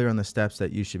get clear on the steps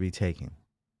that you should be taking,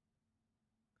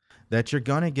 that you're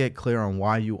going to get clear on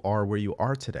why you are where you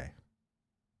are today.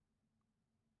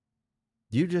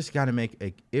 You just got to make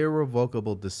an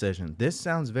irrevocable decision. This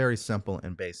sounds very simple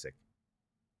and basic,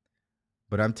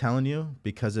 but I'm telling you,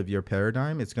 because of your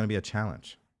paradigm, it's going to be a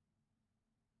challenge.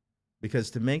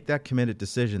 Because to make that committed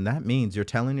decision, that means you're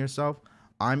telling yourself,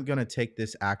 I'm going to take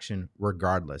this action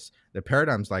regardless. The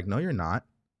paradigm's like, no, you're not,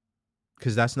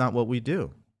 because that's not what we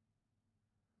do.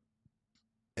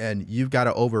 And you've got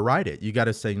to override it. You got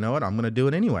to say, you know what, I'm going to do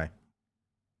it anyway.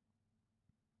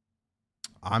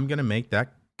 I'm going to make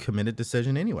that committed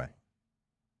decision anyway.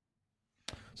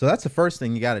 So that's the first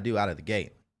thing you got to do out of the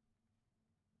gate.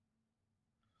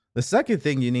 The second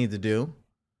thing you need to do,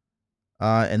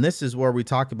 and this is where we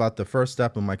talk about the first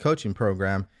step in my coaching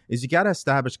program, is you got to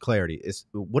establish clarity.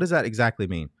 What does that exactly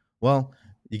mean? Well,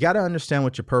 you got to understand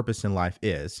what your purpose in life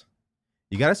is.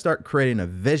 You got to start creating a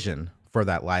vision for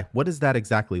that life. What does that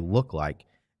exactly look like?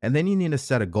 And then you need to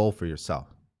set a goal for yourself.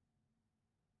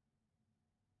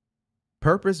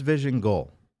 Purpose, vision,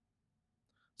 goal.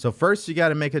 So first, you got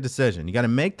to make a decision. You got to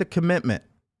make the commitment.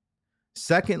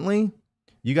 Secondly,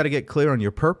 you got to get clear on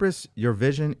your purpose, your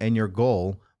vision, and your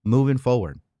goal moving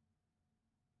forward.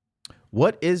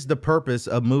 What is the purpose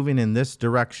of moving in this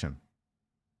direction?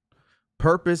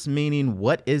 Purpose meaning,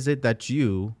 what is it that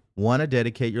you want to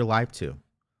dedicate your life to?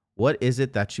 What is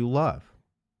it that you love?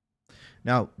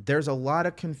 Now, there's a lot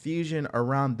of confusion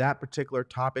around that particular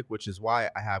topic, which is why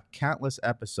I have countless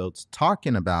episodes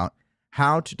talking about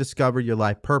how to discover your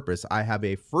life purpose. I have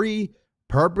a free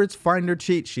Purpose Finder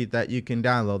cheat sheet that you can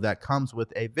download that comes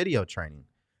with a video training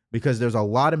because there's a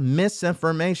lot of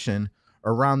misinformation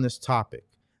around this topic.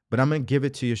 But I'm going to give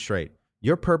it to you straight.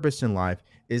 Your purpose in life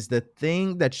is the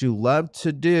thing that you love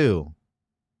to do.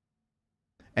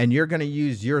 And you're going to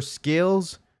use your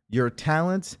skills, your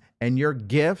talents, and your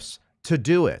gifts to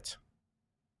do it.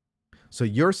 So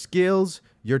your skills,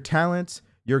 your talents,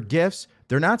 your gifts,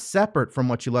 they're not separate from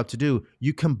what you love to do.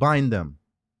 You combine them.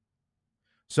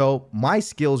 So my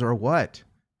skills are what?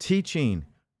 Teaching,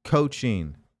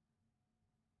 coaching,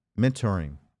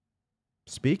 mentoring,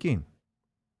 speaking.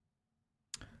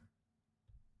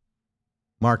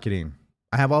 marketing.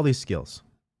 I have all these skills.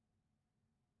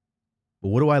 But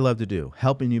what do I love to do?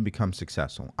 Helping you become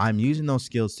successful. I'm using those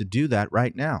skills to do that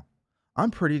right now.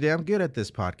 I'm pretty damn good at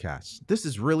this podcast. This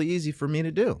is really easy for me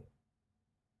to do.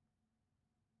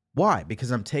 Why?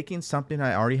 Because I'm taking something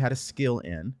I already had a skill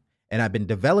in, and I've been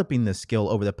developing this skill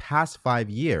over the past 5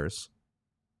 years.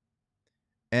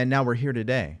 And now we're here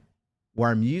today where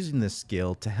I'm using this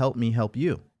skill to help me help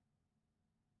you.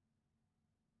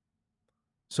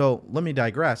 So let me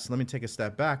digress. Let me take a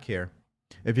step back here.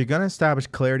 If you're going to establish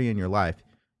clarity in your life,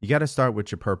 you got to start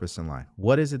with your purpose in life.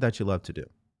 What is it that you love to do?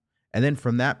 And then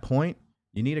from that point,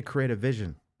 you need to create a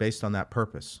vision based on that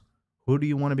purpose. Who do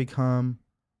you want to become?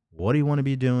 What do you want to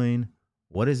be doing?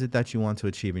 What is it that you want to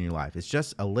achieve in your life? It's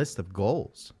just a list of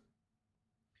goals.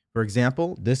 For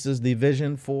example, this is the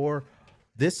vision for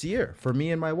this year for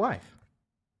me and my wife.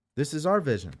 This is our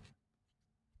vision.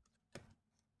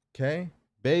 Okay,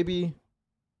 baby,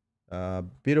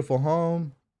 beautiful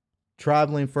home,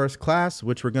 traveling first class,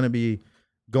 which we're going to be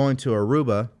going to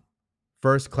Aruba,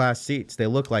 first class seats. They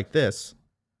look like this.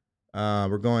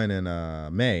 We're going in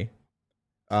May.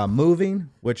 Moving,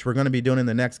 which we're going to be doing in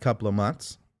the next couple of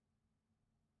months.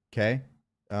 Okay.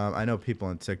 I know people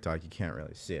on TikTok, you can't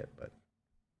really see it, but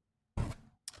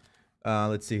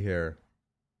let's see here.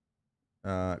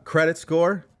 Credit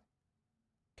score.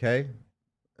 Okay.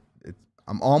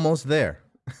 I'm almost there.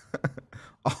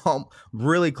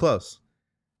 Really close.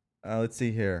 Let's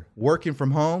see here. Working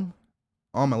from home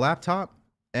on my laptop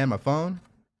and my phone.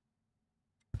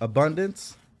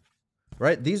 Abundance.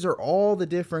 Right? These are all the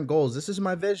different goals. This is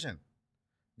my vision.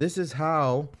 This is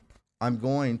how I'm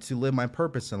going to live my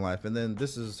purpose in life. And then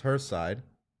this is her side.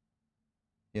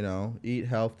 You know, eat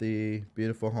healthy,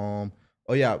 beautiful home.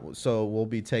 Oh, yeah. So we'll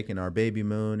be taking our baby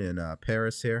moon in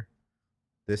Paris here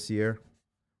this year.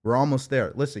 We're almost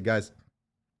there. Listen, guys,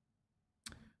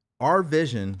 our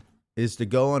vision is to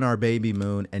go on our baby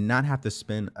moon and not have to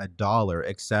spend $1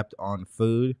 except on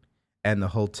food and the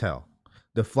hotel.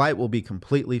 The flight will be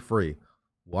completely free.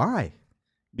 Why?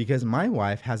 Because my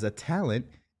wife has a talent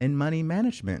in money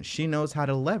management. She knows how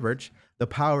to leverage the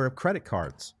power of credit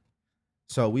cards.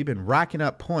 So we've been racking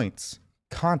up points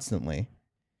constantly.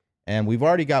 And we've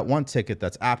already got one ticket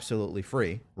that's absolutely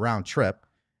free, round trip.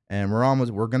 And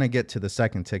we're going to get to the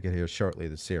second ticket here shortly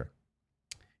this year.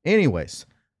 Anyways,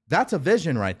 that's a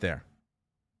vision right there.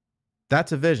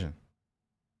 That's a vision.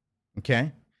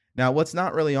 Okay. Now, what's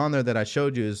not really on there that I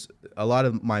showed you is a lot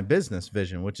of my business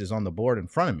vision, which is on the board in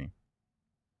front of me.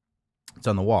 It's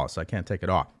on the wall, so I can't take it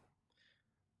off.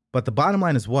 But the bottom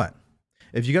line is what?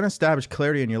 If you're going to establish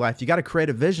clarity in your life, you got to create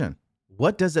a vision.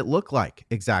 What does it look like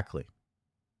exactly?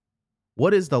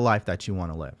 What is the life that you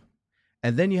want to live?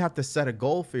 And then you have to set a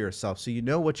goal for yourself so you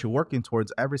know what you're working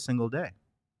towards every single day.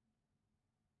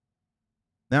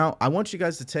 Now, I want you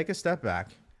guys to take a step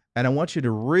back, and I want you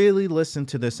to really listen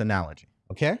to this analogy,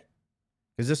 okay?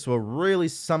 Because this will really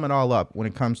sum it all up when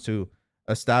it comes to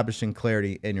establishing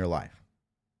clarity in your life.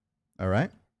 All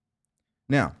right?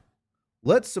 Now,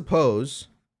 let's suppose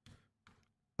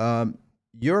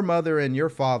your mother and your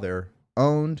father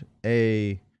owned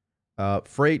a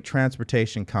freight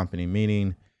transportation company,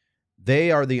 meaning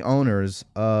they are the owners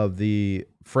of the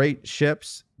freight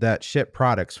ships that ship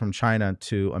products from China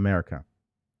to America,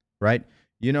 right?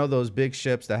 You know those big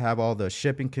ships that have all the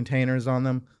shipping containers on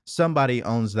them? Somebody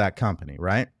owns that company,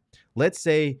 right? Let's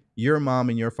say your mom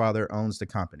and your father owns the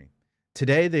company.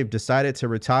 Today, they've decided to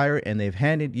retire and they've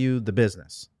handed you the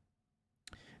business.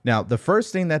 Now, the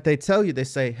first thing that they tell you, they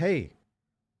say, hey,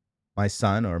 my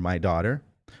son or my daughter,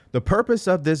 the purpose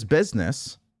of this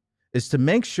business is to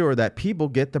make sure that people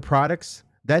get the products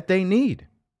that they need,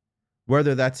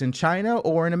 whether that's in China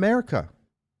or in America.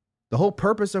 The whole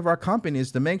purpose of our company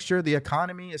is to make sure the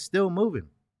economy is still moving.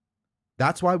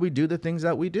 That's why we do the things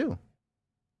that we do.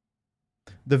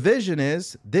 The vision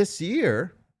is this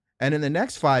year and in the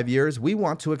next 5 years, we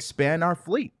want to expand our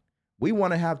fleet. We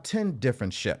want to have 10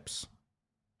 different ships.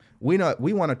 We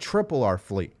want to triple our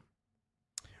fleet.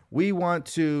 We want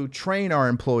to train our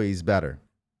employees better,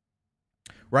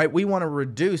 right? We want to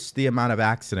reduce the amount of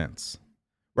accidents,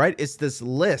 right? It's this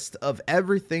list of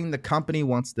everything the company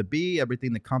wants to be,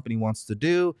 everything the company wants to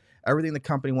do, everything the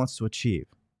company wants to achieve.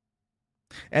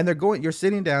 And you're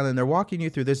sitting down and they're walking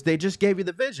you through this. They just gave you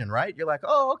the vision, right? You're like,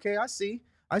 oh, okay, I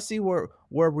see where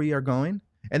we are going.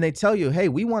 And they tell you, hey,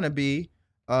 we want to be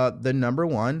the number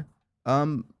one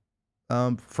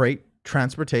freight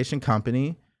transportation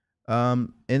company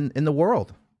in the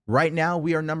world. Right now,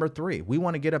 we are number 3. We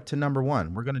want to get up to number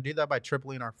 1. We're going to do that by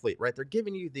tripling our fleet, right? They're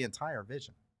giving you the entire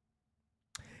vision.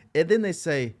 And then they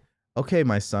say, okay,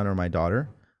 my son or my daughter,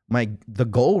 the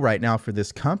goal right now for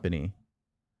this company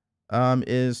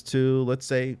is to, let's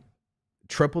say,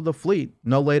 triple the fleet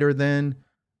no later than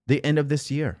the end of this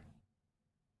year.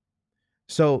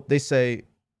 So they say,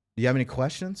 do you have any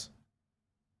questions?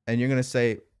 And you're going to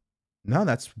say, no,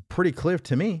 that's pretty clear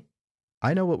to me.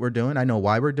 I know what we're doing. I know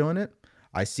why we're doing it.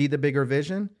 I see the bigger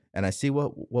vision and I see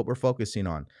what we're focusing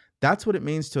on. That's what it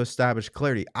means to establish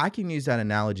clarity. I can use that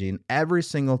analogy in every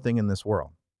single thing in this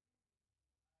world.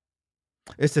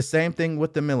 It's the same thing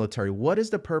with the military. What is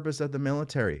the purpose of the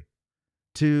military?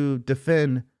 To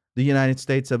defend the United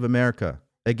States of America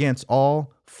against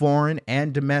all foreign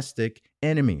and domestic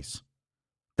enemies.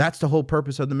 That's the whole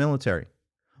purpose of the military.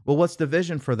 Well, what's the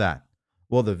vision for that?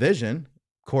 Well, the vision,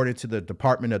 according to the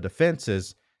Department of Defense,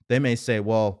 is they may say,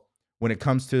 well, when it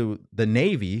comes to the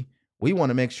Navy, we want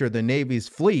to make sure the Navy's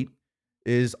fleet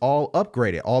is all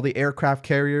upgraded. All the aircraft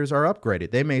carriers are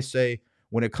upgraded. They may say,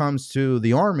 when it comes to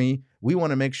the Army, we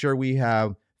want to make sure we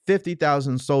have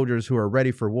 50,000 soldiers who are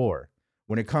ready for war.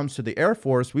 When it comes to the Air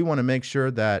Force, we want to make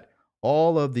sure that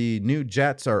all of the new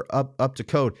jets are up to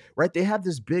code, right? They have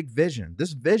this big vision.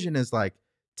 This vision is like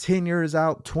 10 years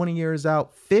out, 20 years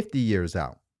out, 50 years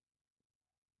out.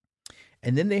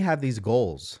 And then they have these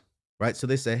goals, right? So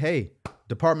they say, hey,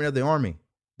 Department of the Army,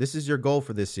 this is your goal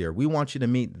for this year. We want you to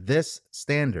meet this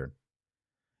standard.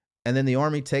 And then the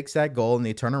Army takes that goal and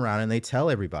they turn around and they tell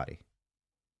everybody.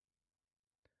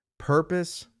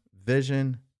 Purpose,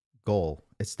 vision, goal.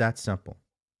 It's that simple.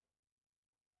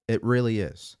 It really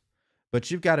is. But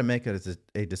you've got to make a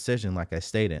decision, like I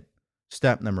stated.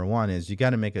 Step number one is you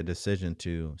got to make a decision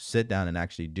to sit down and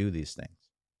actually do these things.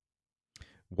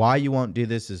 Why you won't do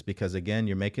this is because, again,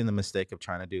 you're making the mistake of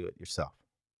trying to do it yourself.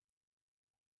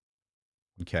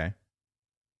 Okay?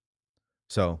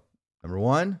 So, number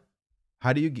one,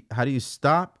 how do you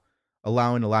stop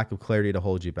allowing a lack of clarity to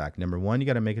hold you back? Number one, you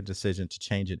got to make a decision to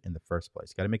change it in the first place.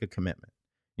 You got to make a commitment.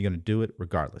 You're going to do it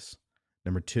regardless.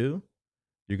 Number two,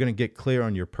 you're going to get clear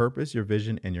on your purpose, your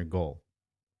vision, and your goal.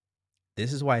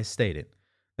 This is why I stated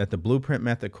that the Blueprint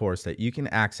Method course that you can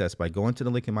access by going to the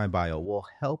link in my bio will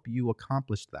help you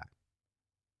accomplish that.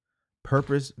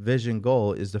 Purpose, vision,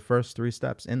 goal is the first 3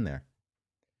 steps in there.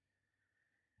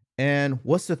 And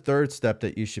what's the third step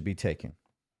that you should be taking?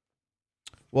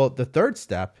 Well, the third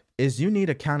step is you need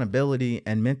accountability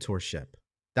and mentorship.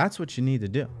 That's what you need to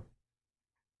do.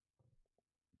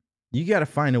 You got to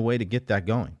find a way to get that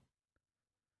going.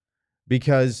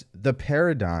 Because the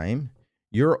paradigm,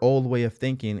 your old way of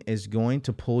thinking, is going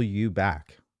to pull you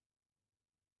back.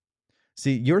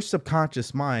 See, your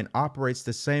subconscious mind operates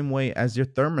the same way as your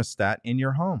thermostat in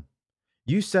your home.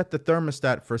 You set the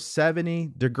thermostat for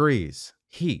 70 degrees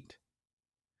heat.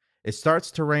 It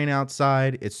starts to rain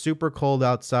outside. It's super cold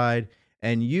outside.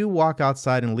 And you walk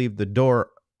outside and leave the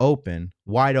door open,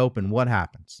 wide open. What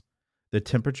happens? The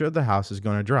temperature of the house is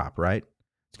going to drop, right?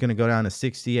 It's going to go down to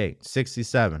 68,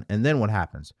 67. And then what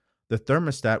happens? The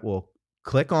thermostat will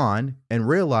click on and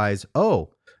realize,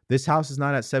 oh, this house is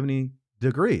not at 70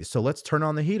 degrees. So let's turn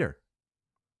on the heater.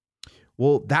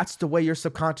 Well, that's the way your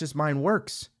subconscious mind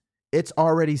works. It's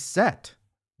already set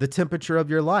the temperature of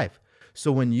your life.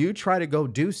 So when you try to go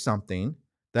do something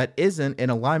that isn't in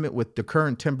alignment with the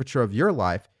current temperature of your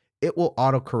life, it will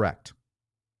autocorrect.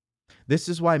 This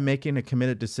is why making a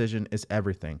committed decision is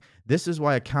everything. This is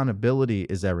why accountability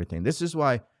is everything. This is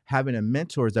why having a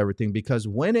mentor is everything, because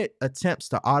when it attempts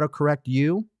to autocorrect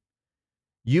you,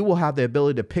 you will have the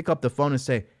ability to pick up the phone and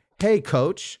say, hey,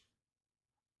 coach,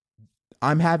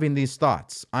 I'm having these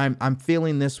thoughts. I'm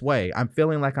feeling this way. I'm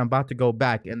feeling like I'm about to go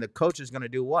back. And the coach is going to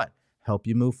do what? Help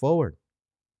you move forward.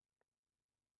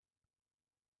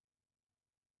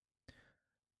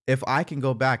 If I can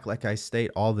go back, like I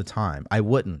state all the time, I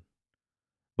wouldn't.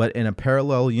 But in a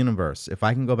parallel universe, if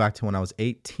I can go back to when I was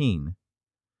 18,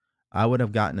 I would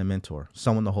have gotten a mentor,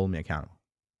 someone to hold me accountable.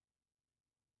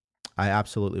 I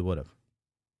absolutely would have.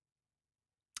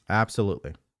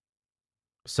 Absolutely.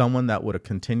 Someone that would have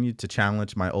continued to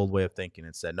challenge my old way of thinking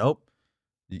and said, nope,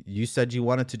 you said you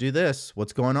wanted to do this.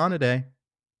 What's going on today?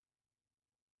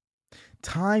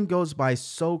 Time goes by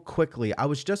so quickly. I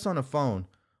was just on the phone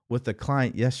with a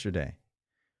client yesterday.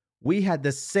 We had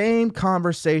the same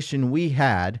conversation we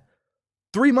had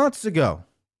 3 months ago.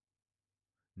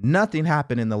 Nothing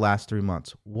happened in the last 3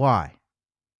 months. Why?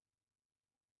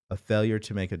 A failure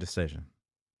to make a decision.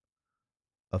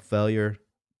 A failure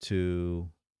to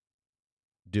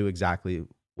do exactly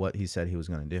what he said he was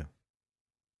going to do.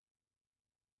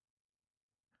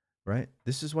 Right?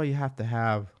 This is why you have to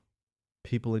have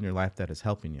people in your life that is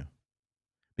helping you.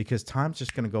 Because time's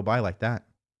just going to go by like that.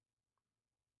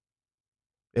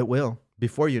 It will.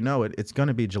 Before you know it, it's going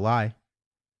to be July.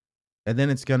 And then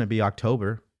it's going to be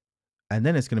October. And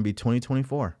then it's going to be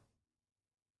 2024.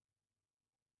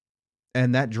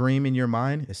 And that dream in your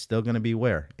mind is still going to be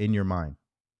where? In your mind.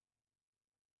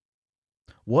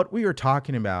 What we are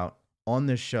talking about on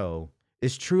this show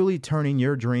is truly turning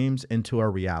your dreams into a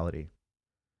reality,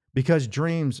 because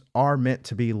dreams are meant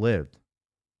to be lived.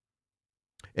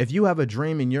 If you have a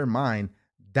dream in your mind,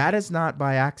 that is not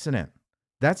by accident.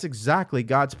 That's exactly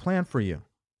God's plan for you.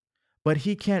 But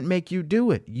He can't make you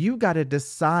do it. You got to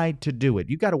decide to do it.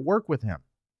 You got to work with Him.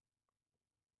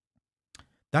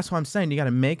 That's why I'm saying you got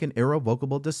to make an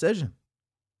irrevocable decision.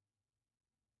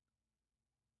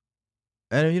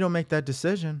 And if you don't make that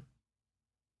decision,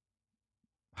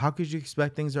 how could you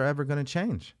expect things are ever going to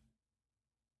change?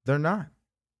 They're not.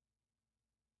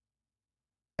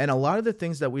 And a lot of the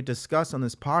things that we discuss on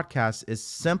this podcast is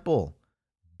simple,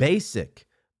 basic,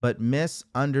 but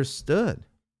misunderstood.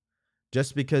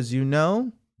 Just because you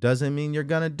know doesn't mean you're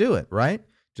going to do it, right?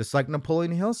 Just like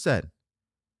Napoleon Hill said,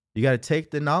 you got to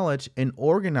take the knowledge and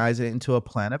organize it into a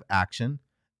plan of action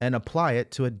and apply it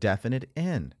to a definite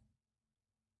end.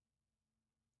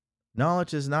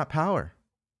 Knowledge is not power.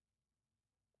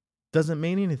 Doesn't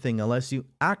mean anything unless you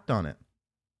act on it.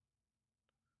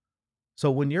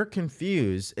 So when you're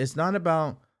confused, it's not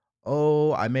about,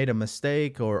 oh, I made a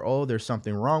mistake, or, oh, there's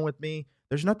something wrong with me.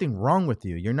 There's nothing wrong with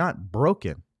you. You're not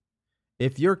broken.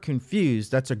 If you're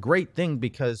confused, that's a great thing,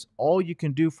 because all you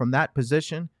can do from that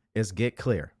position is get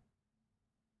clear.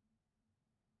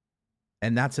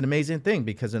 And that's an amazing thing,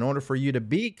 because in order for you to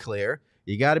be clear,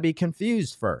 you got to be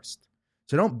confused first.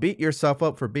 So don't beat yourself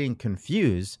up for being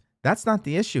confused. That's not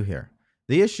the issue here.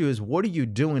 The issue is, what are you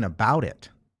doing about it?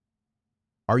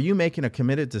 Are you making a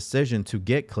committed decision to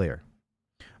get clear?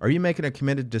 Are you making a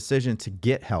committed decision to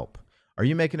get help? Are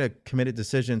you making a committed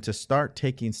decision to start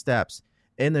taking steps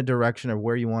in the direction of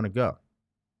where you want to go?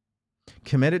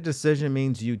 Committed decision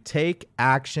means you take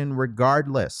action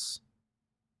regardless.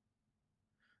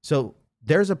 So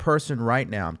there's a person right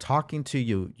now, I'm talking to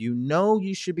you. You know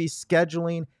you should be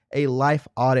scheduling a life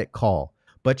audit call,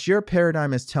 but your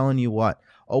paradigm is telling you what?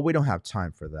 Oh, we don't have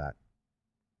time for that.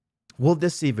 Will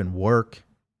this even work?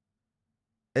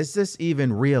 Is this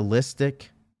even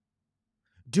realistic?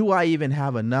 Do I even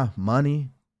have enough money?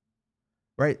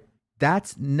 Right?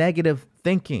 That's negative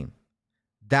thinking.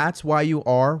 That's why you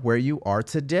are where you are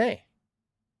today.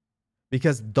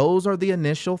 Because those are the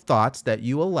initial thoughts that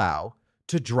you allow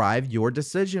to drive your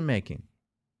decision making.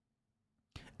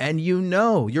 And you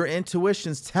know your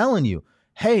intuition's telling you,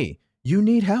 hey, you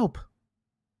need help.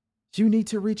 You need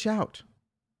to reach out.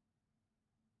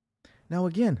 Now,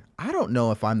 again, I don't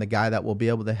know if I'm the guy that will be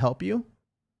able to help you.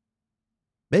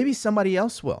 Maybe somebody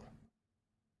else will.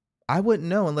 I wouldn't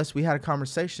know unless we had a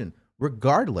conversation.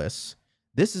 Regardless,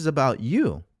 this is about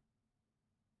you.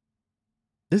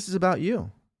 This is about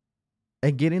you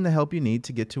and getting the help you need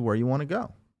to get to where you want to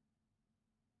go.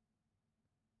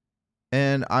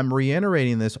 And I'm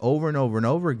reiterating this over and over and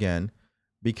over again,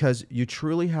 because you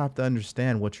truly have to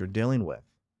understand what you're dealing with.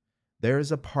 There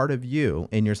is a part of you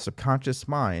in your subconscious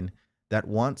mind that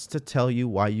wants to tell you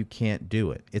why you can't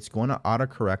do it. It's going to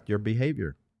autocorrect your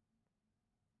behavior.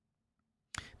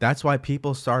 That's why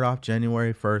people start off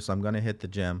January 1st, I'm going to hit the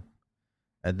gym.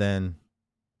 And then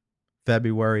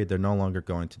February, they're no longer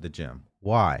going to the gym.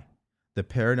 Why? The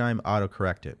paradigm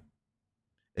autocorrected.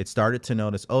 It started to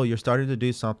notice, oh, you're starting to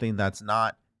do something that's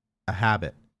not a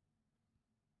habit.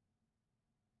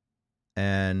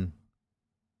 And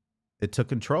it took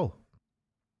control.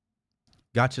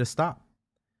 Got you to stop.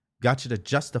 Got you to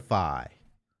justify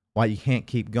why you can't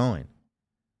keep going.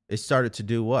 It started to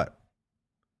do what?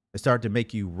 It started to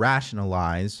make you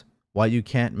rationalize why you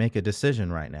can't make a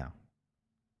decision right now.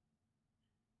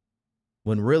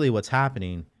 When really what's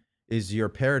happening is your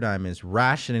paradigm is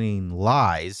rationing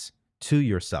lies to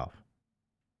yourself.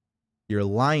 You're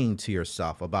lying to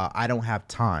yourself about, I don't have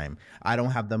time. I don't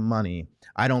have the money.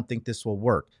 I don't think this will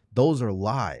work. Those are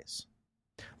lies.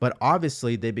 But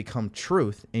obviously they become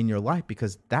truth in your life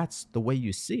because that's the way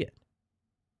you see it.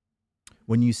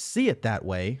 When you see it that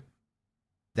way,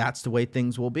 that's the way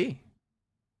things will be.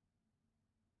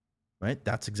 Right?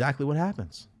 That's exactly what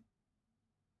happens.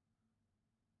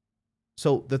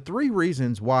 So the three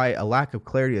reasons why a lack of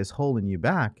clarity is holding you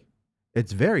back,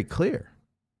 it's very clear.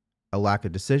 A lack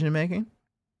of decision making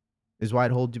is why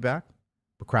it holds you back.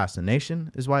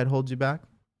 Procrastination is why it holds you back.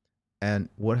 And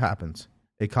what happens?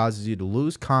 It causes you to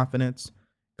lose confidence,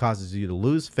 causes you to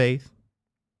lose faith,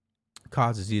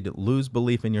 causes you to lose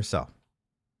belief in yourself.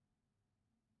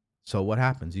 So what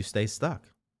happens? You stay stuck.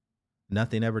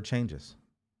 Nothing ever changes.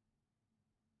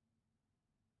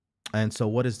 And so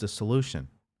what is the solution?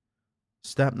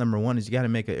 Step number one is you got to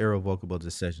make an irrevocable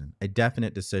decision, a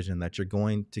definite decision that you're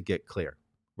going to get clear,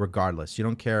 regardless. You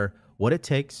don't care what it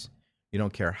takes. You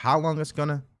don't care how long it's going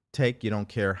to take. You don't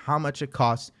care how much it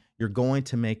costs. You're going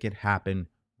to make it happen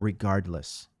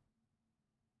regardless.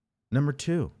 Number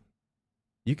 2,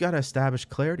 you got to establish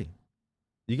clarity.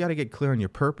 You got to get clear on your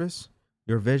purpose,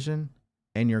 your vision,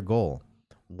 and your goal.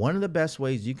 One of the best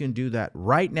ways you can do that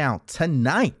right now,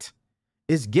 tonight,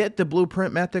 is get the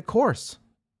Blueprint Method course.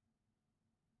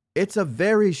 It's a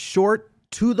very short,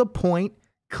 to the point,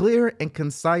 clear and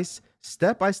concise,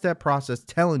 step-by-step process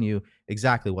telling you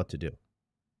exactly what to do.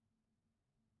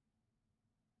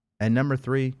 And number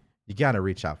 3, you got to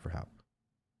reach out for help.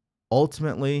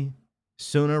 Ultimately,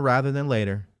 sooner rather than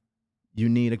later, you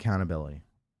need accountability.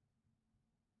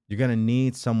 You're going to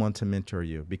need someone to mentor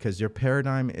you because your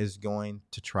paradigm is going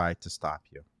to try to stop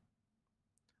you.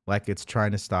 Like it's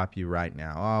trying to stop you right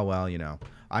now. Oh, well,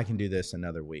 I can do this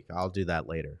another week. I'll do that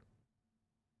later.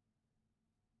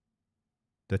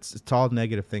 It's all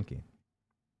negative thinking.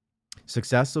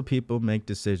 Successful people make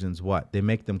decisions what? They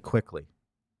make them quickly.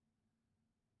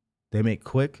 They make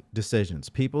quick decisions.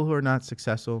 People who are not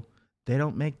successful, they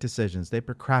don't make decisions. They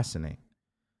procrastinate.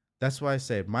 That's why I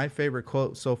say my favorite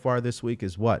quote so far this week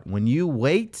is what? When you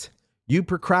wait, you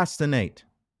procrastinate.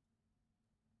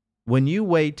 When you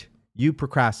wait, you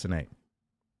procrastinate.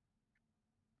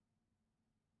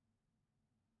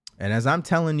 And as I'm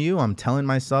telling you, I'm telling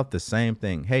myself the same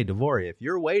thing. Hey, Devori, if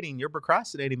you're waiting, you're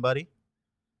procrastinating, buddy.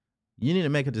 You need to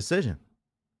make a decision.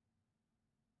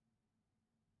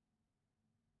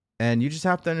 And you just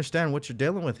have to understand what you're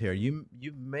dealing with here. You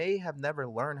may have never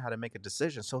learned how to make a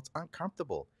decision, so it's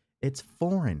uncomfortable. It's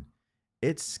foreign.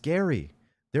 It's scary.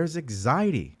 There's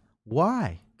anxiety.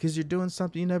 Why? Because you're doing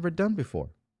something you've never done before.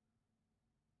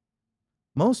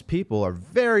 Most people are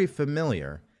very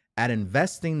familiar at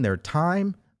investing their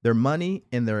time, their money,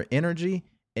 and their energy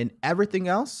in everything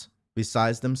else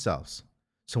besides themselves.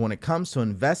 So when it comes to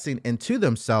investing into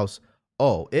themselves,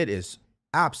 it is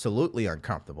absolutely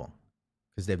uncomfortable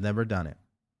because they've never done it.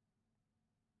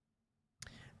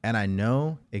 And I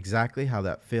know exactly how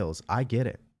that feels. I get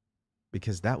it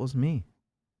because that was me.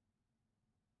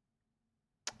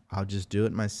 I'll just do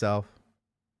it myself.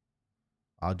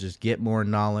 I'll just get more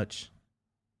knowledge.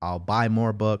 I'll buy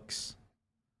more books.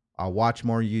 I'll watch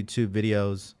more YouTube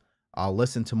videos. I'll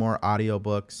listen to more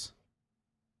audiobooks.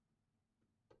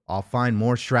 I'll find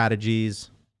more strategies.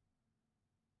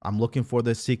 I'm looking for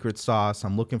the secret sauce.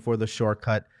 I'm looking for the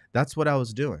shortcut. That's what I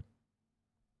was doing.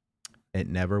 It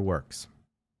never works.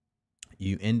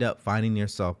 You end up finding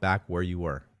yourself back where you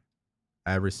were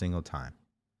every single time.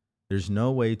 There's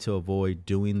no way to avoid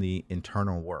doing the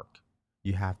internal work.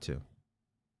 You have to,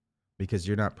 because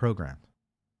you're not programmed.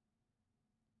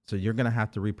 So you're going to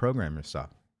have to reprogram yourself.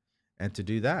 And to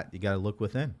do that, you got to look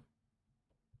within.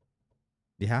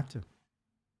 You have to.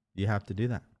 You have to do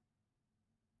that.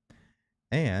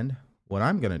 And what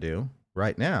I'm going to do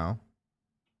right now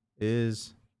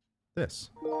is this.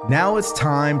 Now it's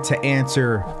time to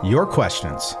answer your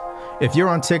questions. If you're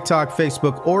on TikTok,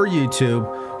 Facebook, or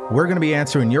YouTube, we're going to be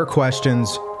answering your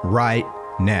questions right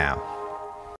now.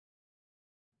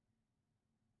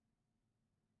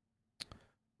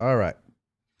 All right.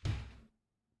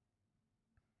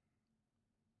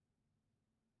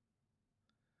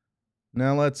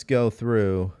 Now let's go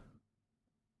through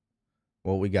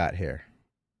what we got here.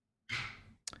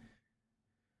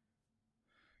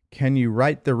 Can you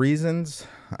write the reasons?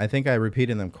 I think I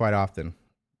repeated them quite often.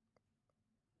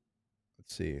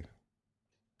 Let's see.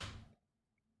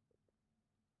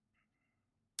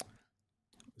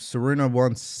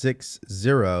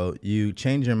 Saruna160, you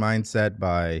change your mindset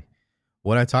by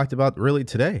what I talked about really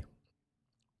today.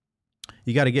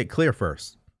 You got to get clear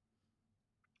first.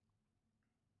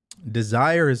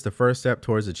 Desire is the first step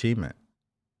towards achievement.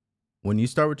 When you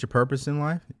start with your purpose in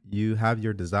life, you have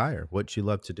your desire, what you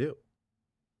love to do.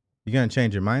 You're going to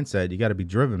change your mindset. You got to be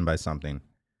driven by something.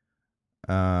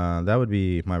 That would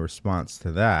be my response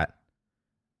to that.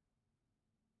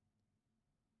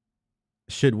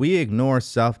 Should we ignore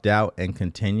self-doubt and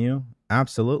continue?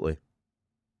 Absolutely.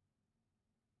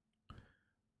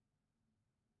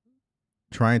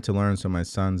 Trying to learn so my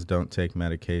sons don't take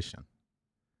medication.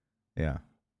 Yeah.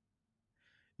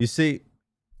 You see,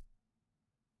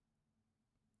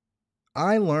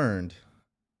 I learned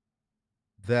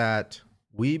that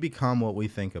we become what we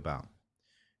think about.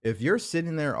 If you're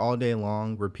sitting there all day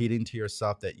long repeating to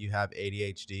yourself that you have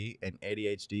ADHD and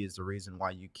ADHD is the reason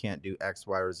why you can't do X,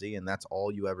 Y, or Z, and that's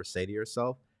all you ever say to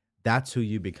yourself, that's who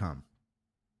you become.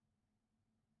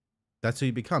 That's who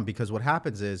you become, because what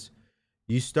happens is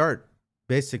you start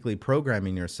basically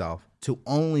programming yourself to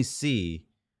only see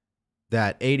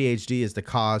that ADHD is the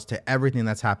cause to everything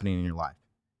that's happening in your life.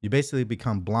 You basically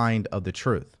become blind of the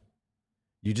truth.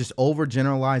 You just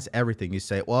overgeneralize everything. You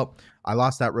say, well, I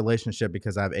lost that relationship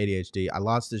because I have ADHD. I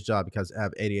lost this job because I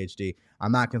have ADHD.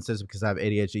 I'm not consistent because I have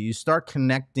ADHD. You start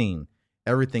connecting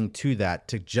everything to that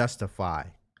to justify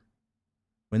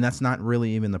when that's not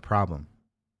really even the problem.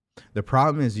 The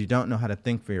problem is you don't know how to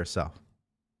think for yourself.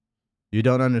 You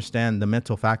don't understand the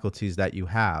mental faculties that you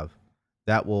have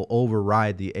that will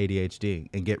override the ADHD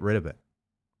and get rid of it.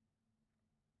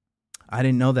 I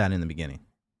didn't know that in the beginning.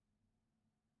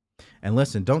 And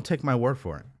listen, don't take my word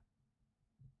for it.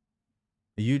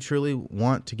 If you truly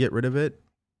want to get rid of it,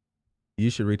 you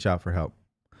should reach out for help.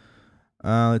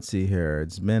 Let's see here.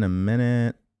 It's been a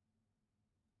minute.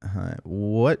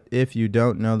 What if you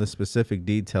don't know the specific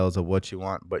details of what you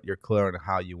want, but you're clear on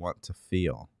how you want to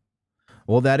feel?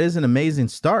 Well, that is an amazing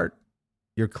start.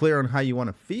 You're clear on how you want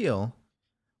to feel,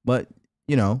 but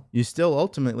you still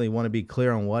ultimately want to be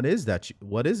clear on what is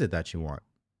it that you want.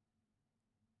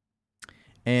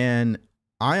 And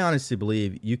I honestly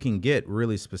believe you can get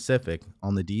really specific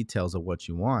on the details of what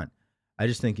you want. I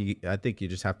think you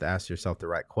just have to ask yourself the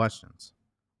right questions,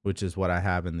 which is what I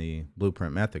have in the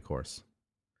Blueprint Method course.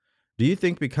 Do you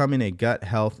think becoming a gut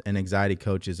health and anxiety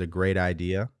coach is a great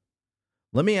idea?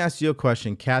 Let me ask you a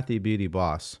question, Kathy Beauty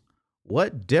Boss.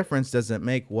 What difference does it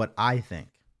make what I think?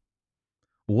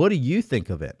 What do you think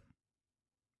of it?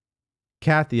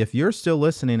 Kathy, if you're still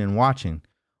listening and watching,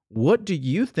 what do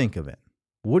you think of it?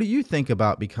 What do you think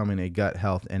about becoming a gut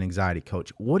health and anxiety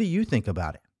coach? What do you think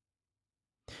about it?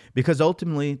 Because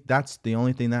ultimately, that's the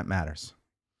only thing that matters.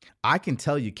 I can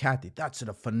tell you, Kathy, that's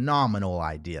a phenomenal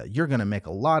idea. You're going to make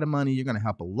a lot of money. You're going to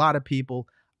help a lot of people.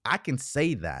 I can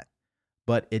say that,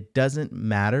 but it doesn't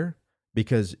matter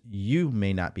because you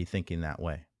may not be thinking that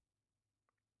way.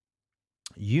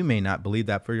 You may not believe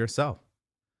that for yourself.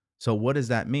 So what does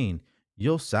that mean?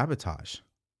 You'll sabotage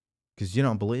because you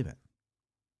don't believe it.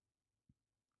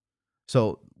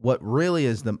 So what really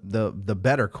is the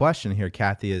better question here,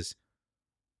 Kathy, is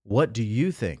what do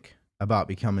you think about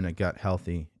becoming a gut health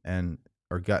and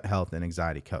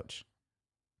anxiety coach?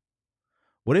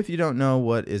 What if you don't know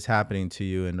what is happening to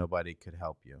you and nobody could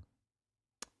help you?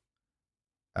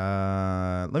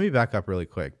 Let me back up really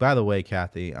quick. By the way,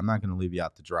 Kathy, I'm not going to leave you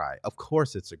out to dry. Of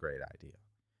course, it's a great idea.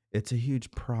 It's a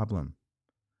huge problem.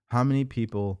 How many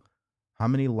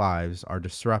lives are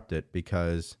disrupted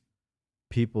because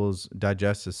people's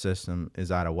digestive system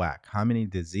is out of whack? How many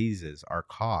diseases are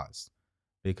caused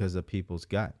because of people's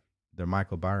gut, their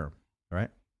microbiome, right?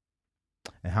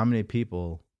 And how many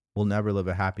people will never live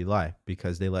a happy life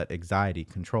because they let anxiety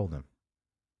control them?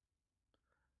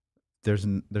 There's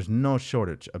no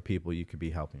shortage of people you could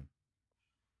be helping.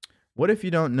 What if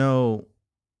you don't know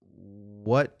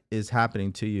what is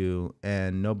happening to you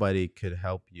and nobody could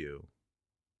help you?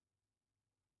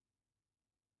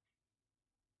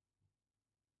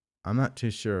 I'm not too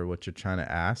sure what you're trying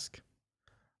to ask,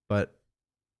 but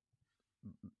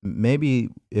maybe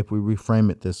if we reframe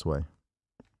it this way.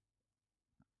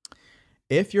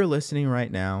 If you're listening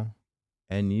right now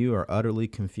and you are utterly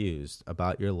confused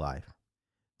about your life,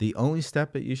 the only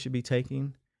step that you should be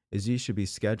taking is you should be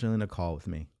scheduling a call with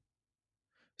me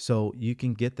so you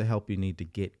can get the help you need to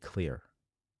get clear.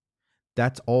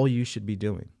 That's all you should be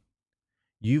doing.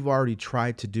 You've already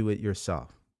tried to do it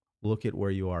yourself. Look at where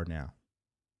you are now.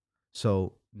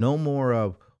 So no more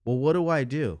of, well, what do I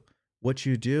do? What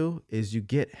you do is you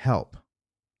get help.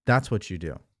 That's what you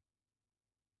do.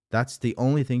 That's the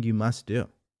only thing you must do.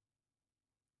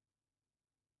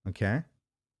 Okay?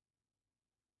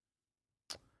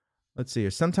 Let's see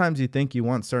here. Sometimes you think you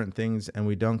want certain things and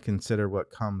we don't consider what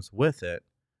comes with it.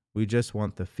 We just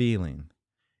want the feeling.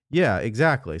 Yeah,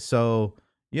 exactly. So,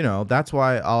 that's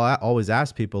why I'll always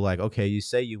ask people like, okay, you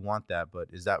say you want that, but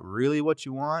is that really what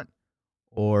you want?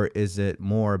 Or is it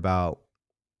more about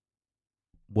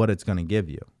what it's going to give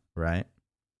you, right?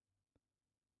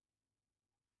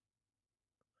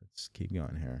 Let's keep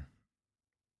going here.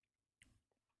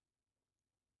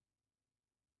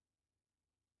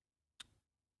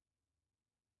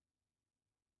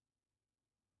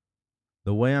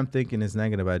 The way I'm thinking is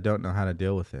negative. I don't know how to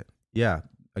deal with it. Yeah,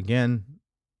 again,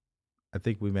 I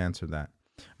think we've answered that.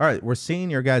 All right, we're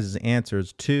seeing your guys'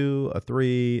 answers: 2, a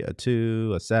 3, a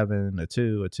 2, a 7, a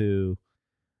 2, a 2,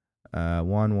 1,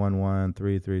 1, 1,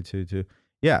 3, 3, 2, 2.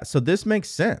 Yeah, so this makes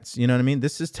sense. You know what I mean?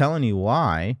 This is telling you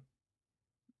why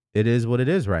it is what it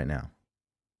is right now.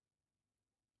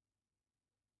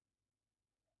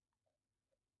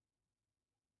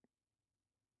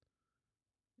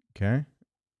 Okay.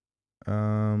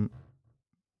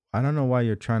 I don't know why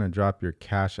you're trying to drop your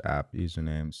Cash App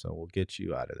username, so we'll get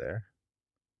you out of there.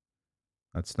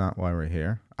 That's not why we're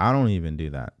here. I don't even do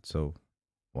that. So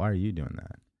why are you doing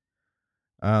that?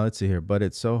 Let's see here. But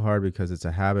it's so hard because it's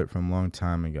a habit from a long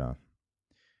time ago.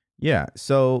 Yeah.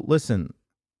 So listen,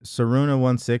 Saruna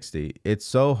 160. It's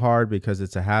so hard because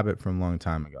it's a habit from a long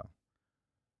time ago.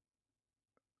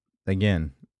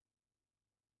 Again,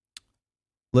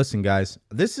 listen, guys.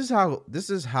 This is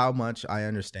how much I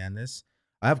understand this.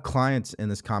 I have clients in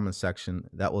this comment section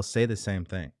that will say the same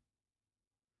thing.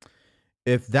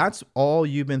 If that's all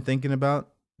you've been thinking about,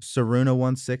 Saruna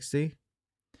 160,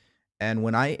 and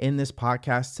when I end this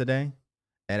podcast today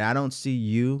and I don't see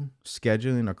you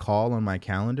scheduling a call on my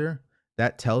calendar,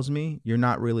 that tells me you're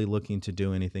not really looking to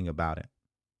do anything about it.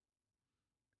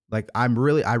 Like I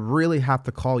really have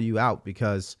to call you out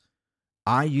because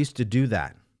I used to do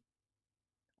that.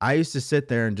 I used to sit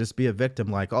there and just be a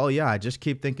victim like, "Oh yeah, I just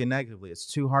keep thinking negatively.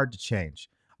 It's too hard to change.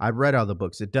 I've read all the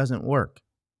books. It doesn't work."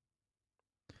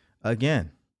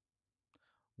 Again,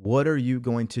 what are you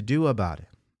going to do about it?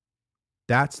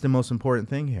 That's the most important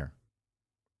thing here.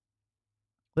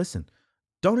 Listen,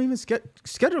 don't even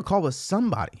schedule a call with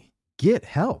somebody. Get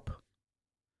help.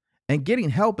 And getting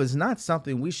help is not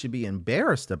something we should be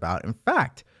embarrassed about. In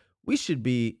fact, we should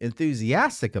be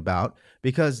enthusiastic about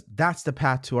because that's the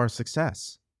path to our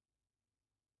success.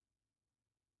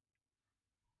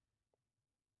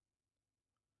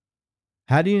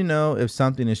 How do you know if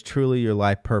something is truly your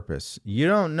life purpose? You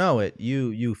don't know it.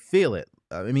 You feel it.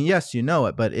 I mean, yes, you know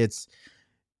it, but it's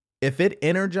if it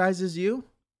energizes you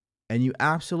and you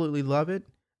absolutely love it,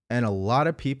 and a lot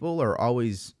of people are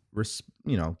always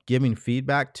giving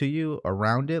feedback to you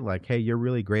around it like, "Hey, you're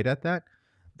really great at that."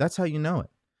 That's how you know it.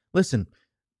 Listen,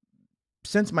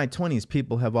 since my 20s,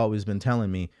 people have always been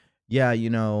telling me, "Yeah,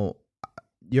 you're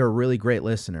a really great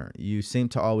listener. You seem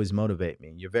to always motivate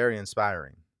me. You're very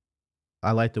inspiring.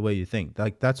 I like the way you think."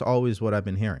 Like that's always what I've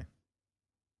been hearing.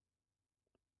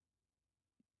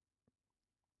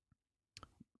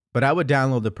 But I would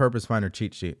download the Purpose Finder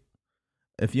cheat sheet.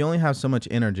 If you only have so much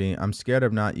energy, I'm scared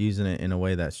of not using it in a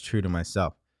way that's true to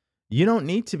myself. You don't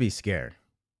need to be scared.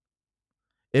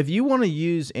 If you want to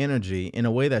use energy in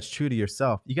a way that's true to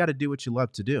yourself, you got to do what you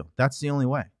love to do. That's the only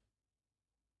way.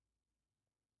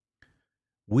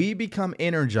 We become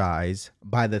energized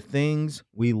by the things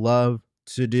we love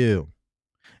to do.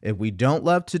 If we don't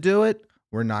love to do it,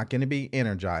 we're not going to be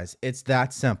energized. It's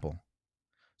that simple.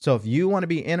 So if you want to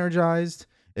be energized,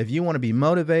 if you want to be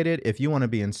motivated, if you want to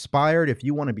be inspired, if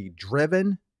you want to be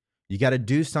driven, you got to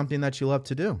do something that you love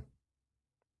to do.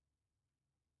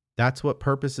 That's what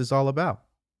purpose is all about.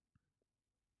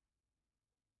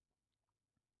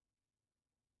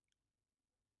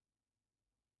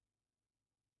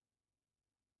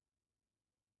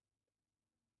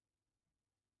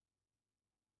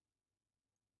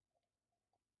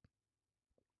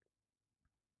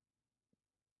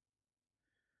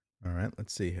 All right,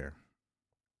 let's see here.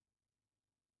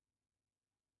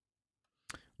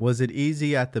 Was it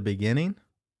easy at the beginning?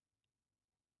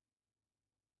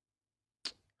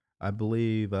 I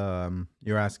believe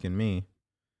you're asking me.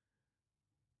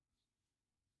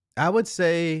 I would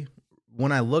say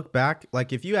when I look back,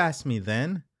 like if you asked me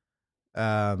then,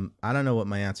 I don't know what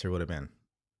my answer would have been.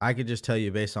 I could just tell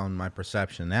you based on my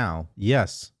perception now.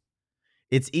 Yes,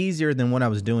 it's easier than what I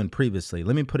was doing previously.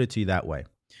 Let me put it to you that way.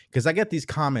 Because I get these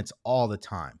comments all the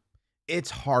time.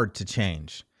 It's hard to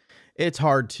change. It's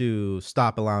hard to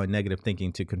stop allowing negative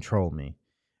thinking to control me.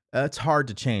 It's hard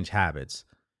to change habits.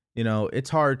 It's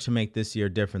hard to make this year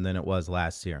different than it was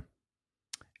last year.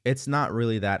 It's not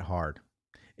really that hard.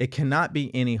 It cannot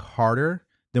be any harder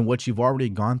than what you've already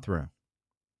gone through.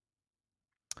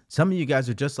 Some of you guys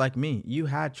are just like me. You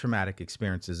had traumatic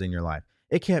experiences in your life.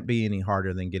 It can't be any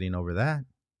harder than getting over that.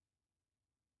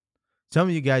 Some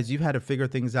of you guys, you've had to figure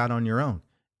things out on your own.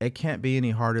 It can't be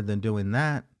any harder than doing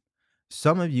that.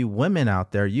 Some of you women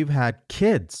out there, you've had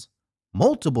kids,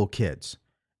 multiple kids.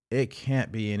 It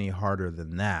can't be any harder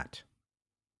than that.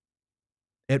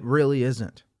 It really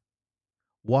isn't.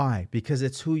 Why? Because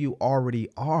it's who you already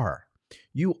are.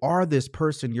 You are this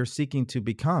person you're seeking to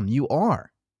become. You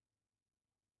are.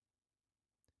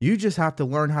 You just have to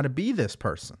learn how to be this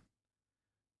person.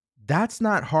 That's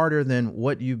not harder than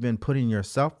what you've been putting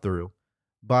yourself through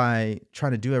by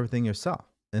trying to do everything yourself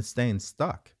and staying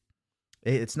stuck.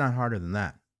 It's not harder than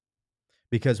that.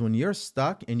 Because when you're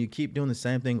stuck and you keep doing the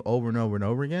same thing over and over and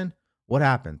over again, what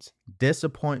happens?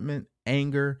 Disappointment,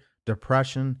 anger,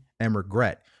 depression, and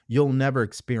regret. You'll never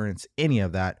experience any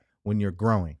of that when you're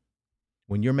growing.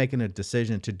 When you're making a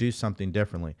decision to do something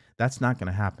differently, that's not going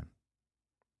to happen.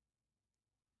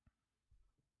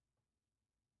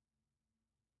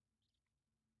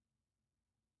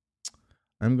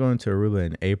 I'm going to Aruba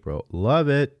in April. Love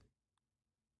it.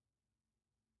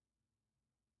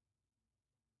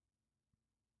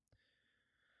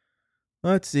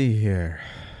 Let's see here.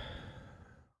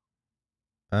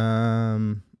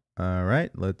 All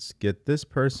right, let's get this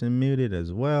person muted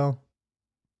as well.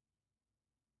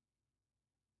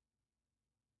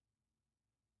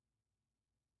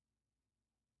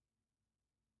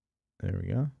 There we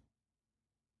go.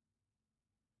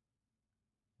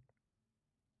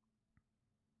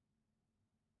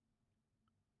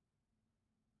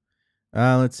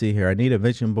 Let's see here. I need a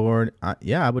vision board.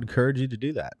 Yeah, I would encourage you to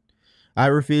do that. I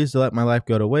refuse to let my life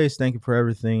go to waste. Thank you for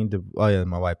everything. Oh, yeah,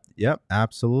 my wife. Yep,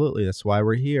 absolutely. That's why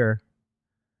we're here.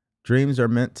 Dreams are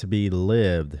meant to be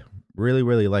lived. Really,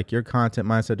 really like your content,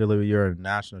 mindset, delivery. You're a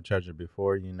national treasure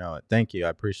before you know it. Thank you. I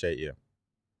appreciate you.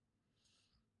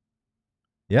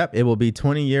 Yep, it will be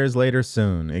 20 years later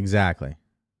soon. Exactly.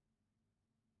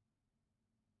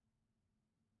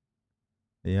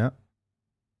 Yep.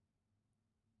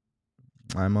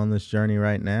 I'm on this journey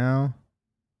right now.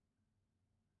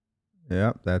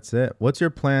 Yep, that's it. What's your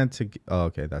plan to? Oh,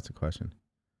 okay, that's a question.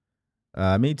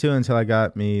 Me too. Until I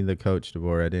got me the coach,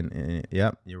 Devore. I didn't.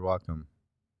 Yep, you're welcome.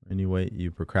 And you wait,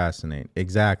 you procrastinate.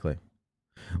 Exactly.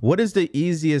 What is the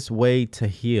easiest way to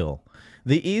heal?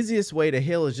 The easiest way to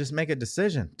heal is just make a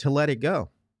decision to let it go.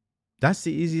 That's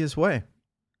the easiest way.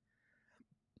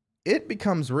 It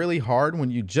becomes really hard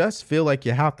when you just feel like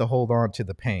you have to hold on to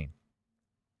the pain.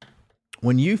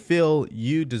 When you feel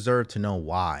you deserve to know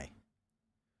why.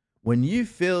 When you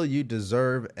feel you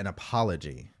deserve an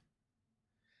apology.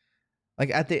 Like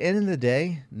at the end of the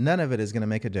day, none of it is going to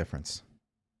make a difference.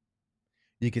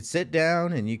 You could sit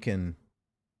down and you can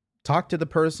talk to the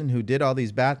person who did all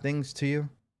these bad things to you,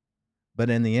 but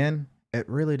in the end, it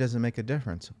really doesn't make a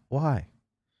difference. Why?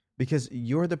 Because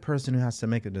you're the person who has to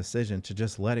make a decision to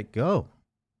just let it go.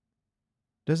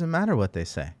 Doesn't matter what they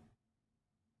say.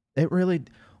 It really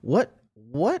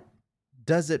what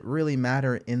does it really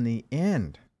matter in the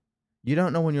end? You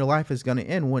don't know when your life is going to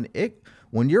end.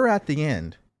 When you're at the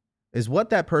end, is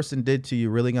what that person did to you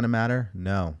really going to matter?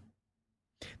 No.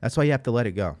 That's why you have to let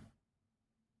it go.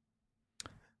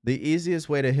 The easiest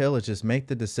way to heal is just make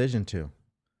the decision to.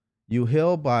 You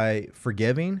heal by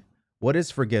forgiving. What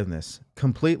is forgiveness?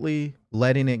 Completely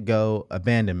letting it go,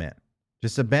 abandonment.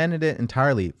 Just abandon it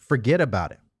entirely. Forget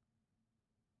about it.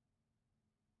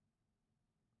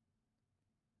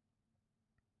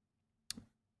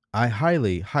 I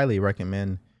highly, highly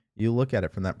recommend you look at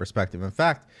it from that perspective. In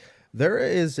fact, there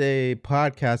is a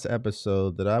podcast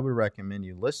episode that I would recommend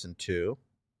you listen to,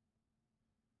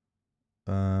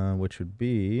 which would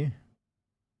be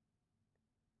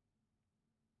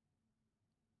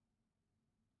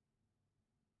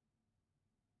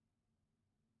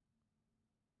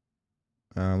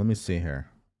let me see here.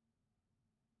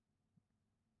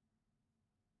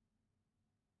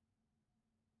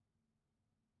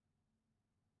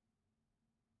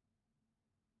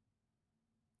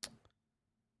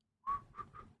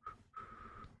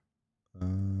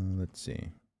 Let's see.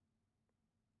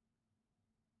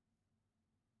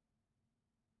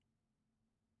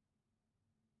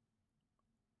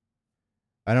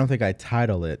 I don't think I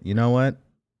titled it. You know what?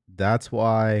 That's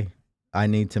why I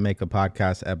need to make a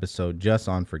podcast episode just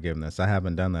on forgiveness. I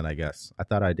haven't done that, I guess. I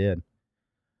thought I did.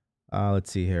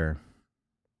 Let's see here.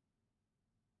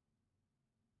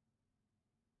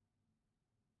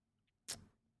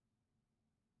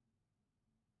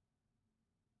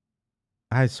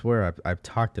 I swear I've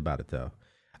talked about it though.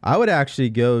 I would actually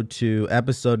go to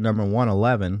episode number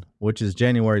 111, which is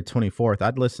January 24th.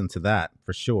 I'd listen to that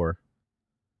for sure.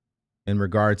 In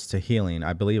regards to healing,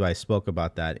 I believe I spoke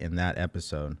about that in that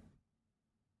episode.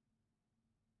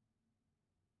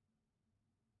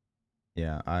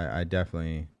 Yeah, I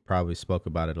definitely probably spoke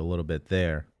about it a little bit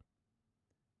there.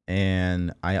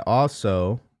 And I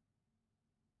also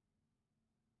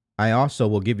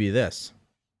will give you this.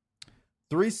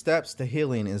 3 steps to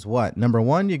healing is what? Number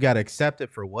 1, you got to accept it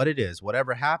for what it is.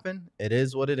 Whatever happened, it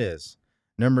is what it is.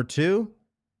 Number 2,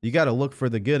 you got to look for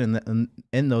the good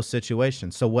in those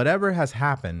situations. So whatever has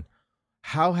happened,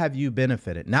 how have you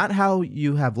benefited? Not how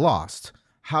you have lost.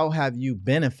 How have you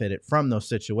benefited from those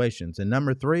situations? And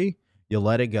number 3, you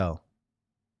let it go.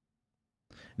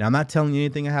 Now, I'm not telling you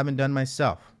anything I haven't done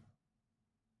myself.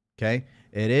 Okay?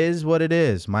 It is what it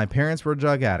is. My parents were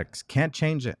drug addicts. Can't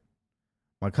change it.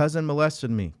 My cousin molested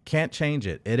me. Can't change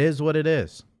it. It is what it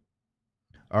is.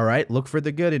 All right? Look for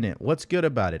the good in it. What's good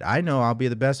about it? I know I'll be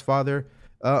the best father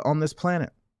on this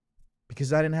planet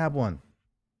because I didn't have one.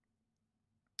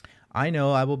 I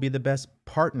know I will be the best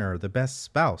partner, the best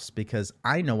spouse, because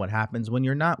I know what happens when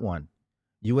you're not one.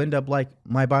 You end up like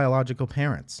my biological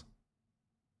parents.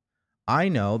 I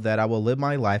know that I will live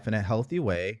my life in a healthy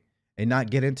way and not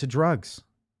get into drugs.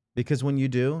 Because when you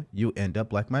do, you end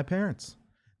up like my parents.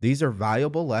 These are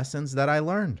valuable lessons that I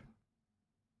learned.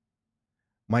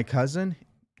 My cousin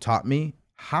taught me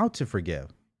how to forgive.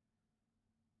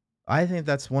 I think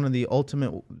that's one of the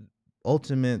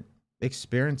ultimate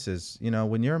experiences,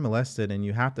 when you're molested and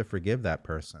you have to forgive that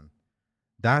person.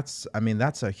 That's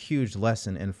a huge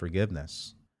lesson in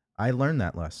forgiveness. I learned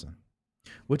that lesson,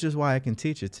 which is why I can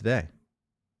teach it today.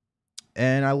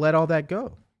 And I let all that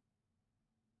go.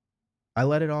 I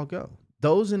let it all go.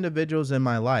 Those individuals in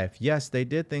my life, yes, they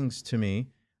did things to me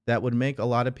that would make a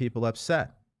lot of people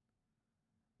upset.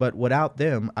 But without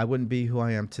them, I wouldn't be who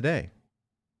I am today.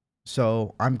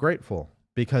 So I'm grateful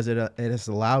because it has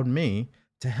allowed me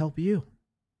to help you.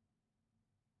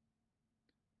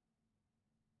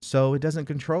 So it doesn't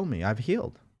control me. I've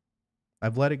healed.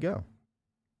 I've let it go.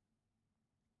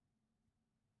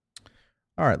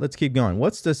 All right, let's keep going.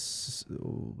 What's this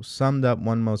summed up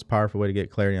one most powerful way to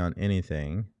get clarity on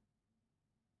anything?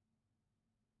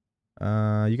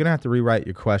 You're going to have to rewrite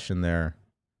your question there.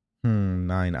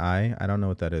 9I. I don't know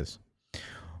what that is.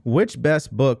 Which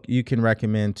best book you can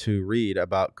recommend to read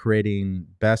about creating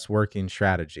best working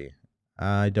strategy?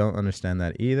 I don't understand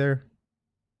that either.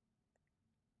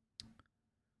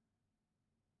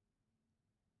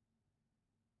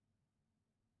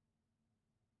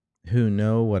 Who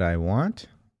know what I want?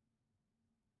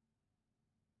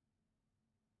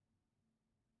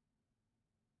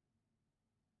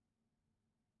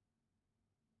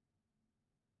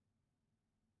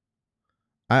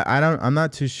 I'm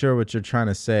not too sure what you're trying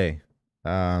to say.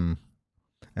 And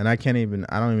I don't even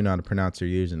know how to pronounce your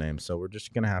username, so we're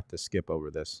just gonna have to skip over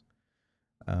this.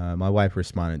 My wife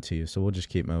responded to you, so we'll just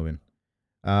keep moving.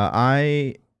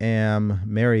 I am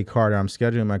Mary Carter. I'm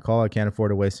scheduling my call. I can't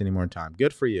afford to waste any more time.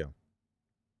 Good for you.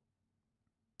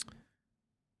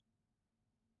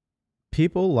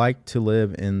 People like to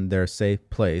live in their safe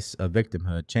place of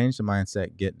victimhood. Change the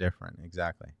mindset, get different.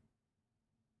 Exactly.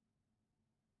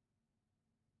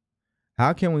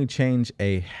 How can we change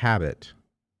a habit?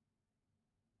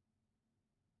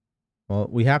 Well,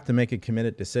 we have to make a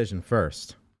committed decision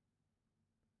first.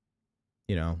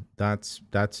 That's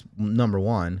number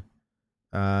one.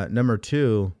 Number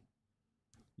two,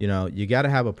 you got to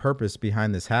have a purpose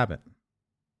behind this habit.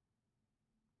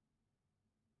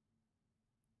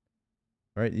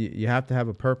 Right? You have to have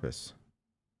a purpose.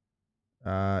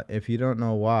 If you don't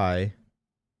know why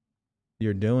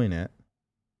you're doing it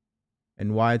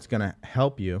and why it's going to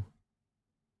help you,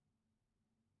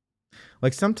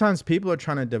 like sometimes people are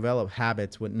trying to develop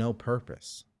habits with no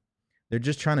purpose. They're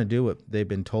just trying to do what they've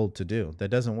been told to do. That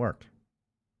doesn't work.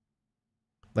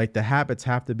 Like the habits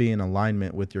have to be in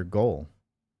alignment with your goal.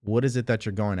 What is it that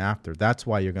you're going after? That's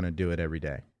why you're going to do it every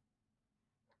day.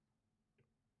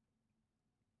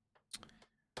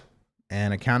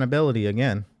 And accountability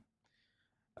again.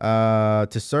 To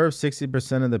serve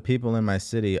 60% of the people in my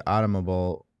city,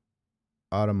 automobile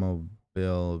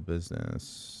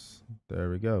business. There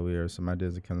we go. We have some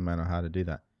ideas that come to mind on how to do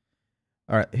that.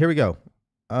 All right, here we go.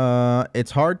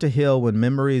 It's hard to heal when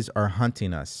memories are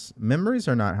hunting us. Memories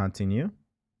are not hunting you.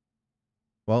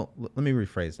 Well, let me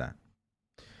rephrase that.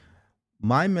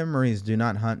 My memories do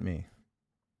not hunt me.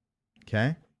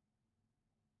 Okay?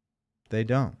 They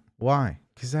don't. Why?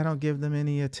 Because I don't give them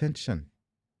any attention.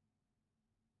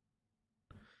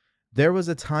 There was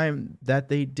a time that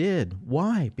they did.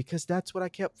 Why? Because that's what I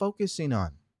kept focusing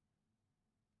on.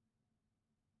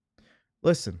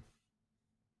 Listen,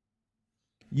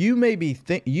 you may be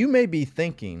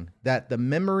thinking that the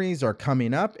memories are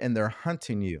coming up and they're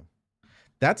hunting you.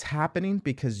 That's happening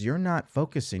because you're not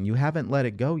focusing. You haven't let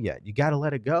it go yet. You got to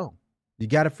let it go. You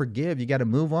got to forgive. You got to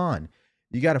move on.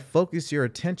 You got to focus your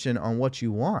attention on what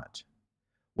you want.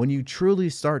 When you truly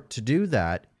start to do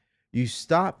that, you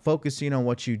stop focusing on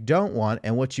what you don't want,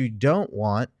 and what you don't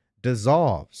want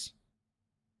dissolves.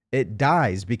 It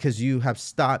dies because you have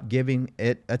stopped giving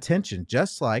it attention,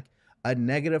 just like a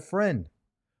negative friend.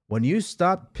 When you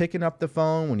stop picking up the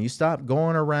phone, when you stop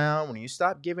going around, when you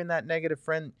stop giving that negative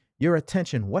friend your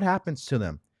attention, what happens to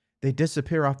them? They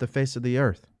disappear off the face of the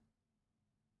earth.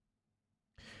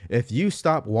 If you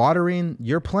stop watering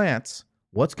your plants,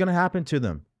 what's going to happen to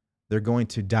them? They're going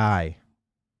to die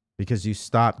because you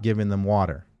stop giving them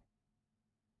water.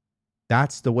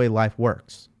 That's the way life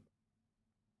works.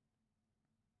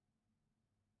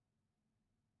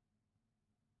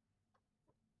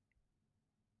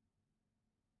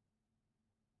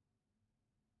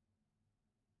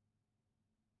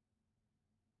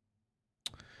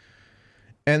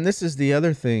 And this is the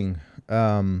other thing.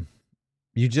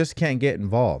 You just can't get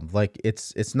involved. Like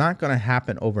it's not going to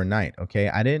happen overnight. Okay.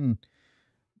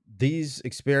 these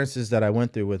experiences that I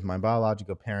went through with my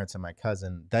biological parents and my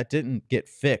cousin, that didn't get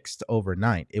fixed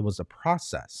overnight. It was a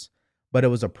process, but it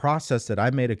was a process that I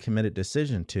made a committed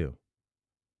decision to.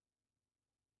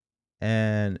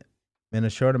 And in a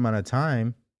short amount of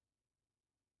time,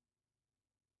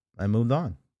 I moved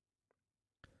on.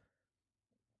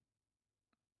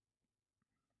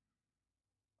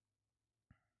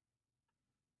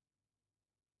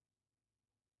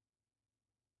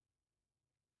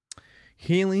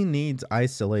 Healing needs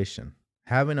isolation.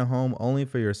 Having a home only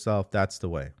for yourself, that's the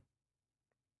way.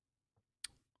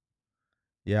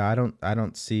 Yeah, I don't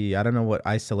know what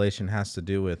isolation has to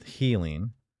do with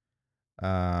healing.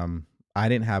 I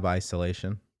didn't have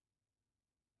isolation.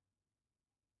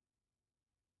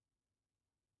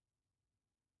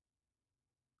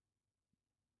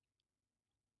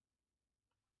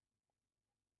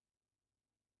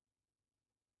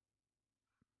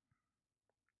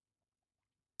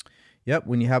 Yep,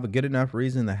 when you have a good enough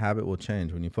reason, the habit will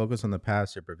change. When you focus on the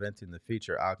past, you're preventing the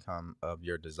future outcome of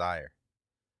your desire.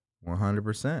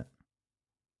 100%.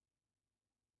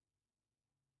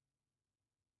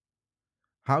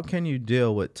 How can you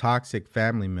deal with toxic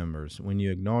family members? When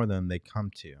you ignore them, they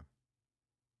come to you.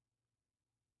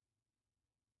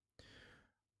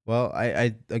 Well,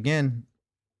 I again,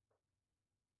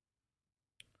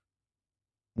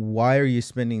 why are you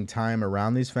spending time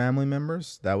around these family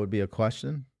members? That would be a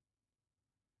question.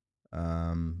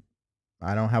 Um,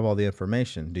 I don't have all the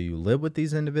information. Do you live with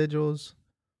these individuals,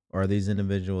 or are these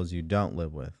individuals you don't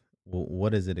live with?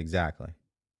 What is it exactly?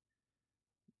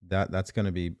 That's going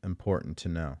to be important to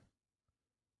know.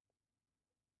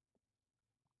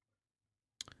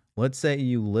 Let's say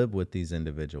you live with these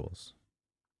individuals.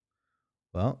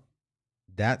 Well,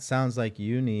 that sounds like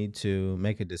you need to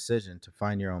make a decision to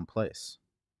find your own place.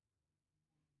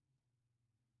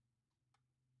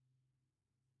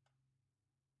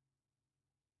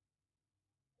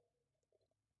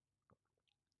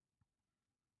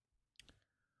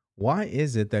 Why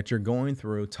is it that you're going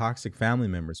through toxic family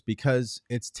members? Because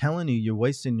it's telling you you're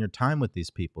wasting your time with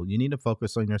these people. You need to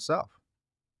focus on yourself.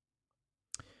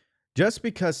 Just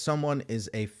because someone is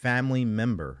a family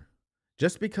member,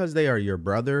 just because they are your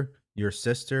brother, your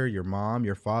sister, your mom,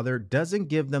 your father, doesn't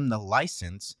give them the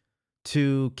license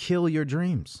to kill your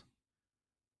dreams.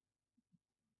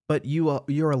 But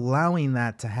you're allowing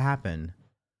that to happen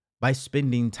by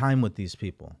spending time with these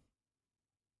people.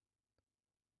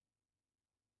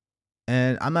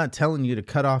 And I'm not telling you to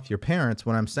cut off your parents.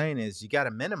 What I'm saying is you got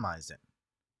to minimize it.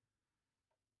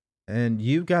 And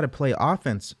you've got to play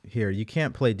offense here. You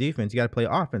can't play defense. You got to play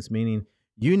offense, meaning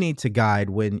you need to guide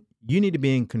when you need to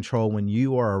be in control when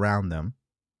you are around them.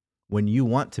 When you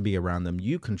want to be around them,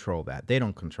 you control that. They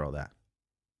don't control that.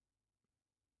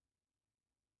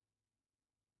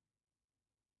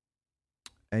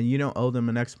 And you don't owe them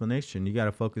an explanation. You got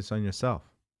to focus on yourself.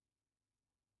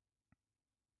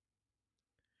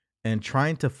 And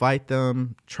trying to fight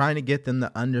them, trying to get them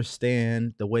to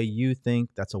understand the way you think,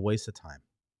 that's a waste of time.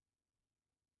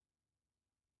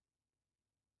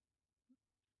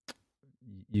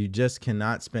 You just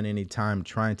cannot spend any time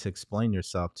trying to explain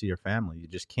yourself to your family. You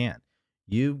just can't.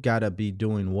 You've got to be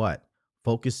doing what?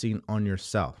 Focusing on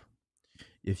yourself.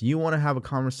 If you want to have a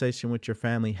conversation with your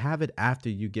family, have it after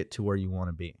you get to where you want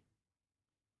to be.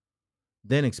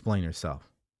 Then explain yourself.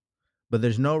 But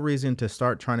there's no reason to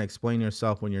start trying to explain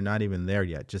yourself when you're not even there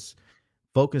yet. Just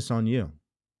focus on you.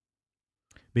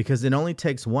 Because it only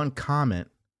takes one comment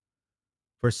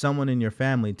for someone in your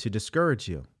family to discourage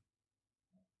you.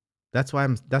 That's why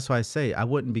I say I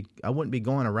wouldn't be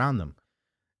going around them.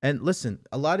 And listen,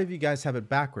 a lot of you guys have it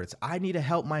backwards. I need to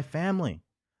help my family.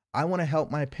 I want to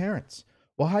help my parents.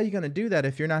 Well, how are you going to do that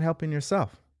if you're not helping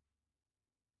yourself?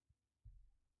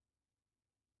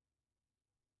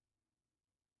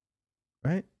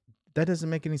 Right? That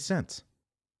doesn't make any sense.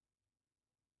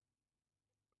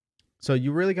 So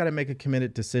you really got to make a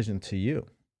committed decision to you.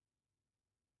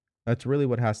 That's really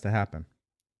what has to happen.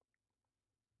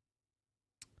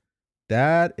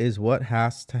 That is what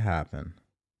has to happen.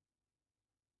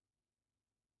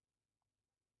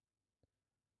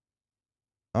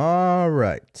 All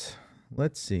right.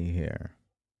 Let's see here.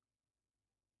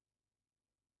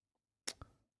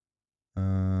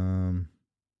 Um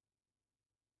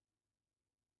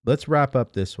let's wrap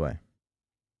up this way.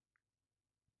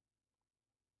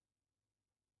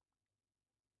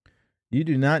 You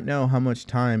do not know how much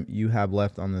time you have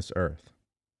left on this earth.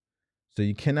 So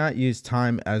you cannot use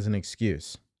time as an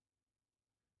excuse.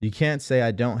 You can't say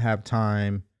I don't have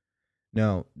time.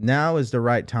 No, now is the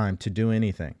right time to do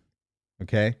anything.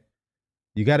 Okay?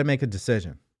 You got to make a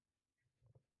decision.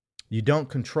 You don't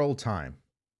control time.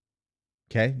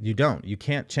 Okay? You don't. You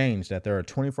can't change that there are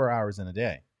 24 hours in a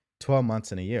day, 12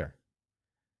 months in a year,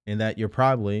 and that you're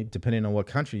probably, depending on what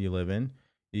country you live in,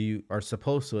 you are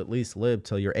supposed to at least live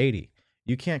till you're 80.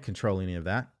 You can't control any of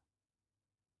that.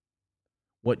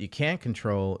 What you can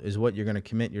control is what you're going to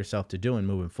commit yourself to doing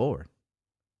moving forward.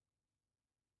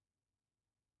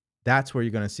 That's where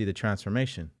you're going to see the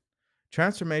transformation.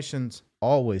 Transformations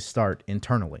always start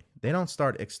internally. They don't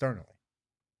start externally.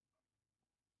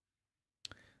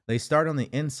 They start on the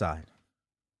inside.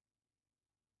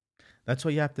 That's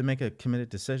why you have to make a committed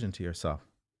decision to yourself.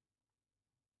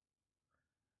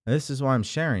 And this is why I'm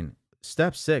sharing.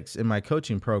 Step 6 in my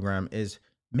coaching program is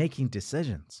making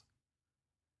decisions.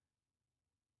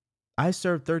 I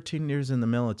served 13 years in the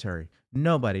military.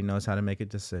 Nobody knows how to make a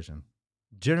decision.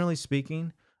 Generally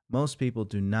speaking, most people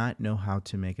do not know how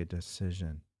to make a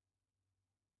decision.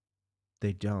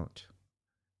 They don't.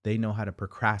 They know how to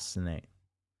procrastinate.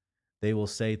 They will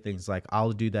say things like,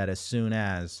 I'll do that as soon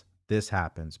as this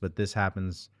happens, but this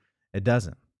happens, it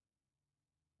doesn't.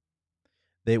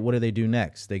 What do they do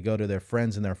next? They go to their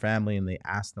friends and their family and they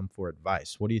ask them for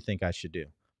advice. What do you think I should do?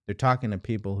 They're talking to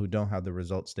people who don't have the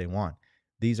results they want.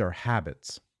 These are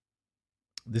habits.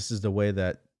 This is the way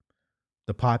that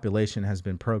the population has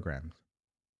been programmed.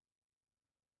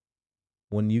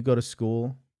 When you go to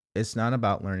school, it's not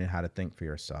about learning how to think for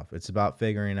yourself. It's about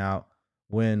figuring out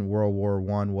when World War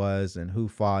I was and who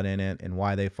fought in it and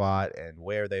why they fought and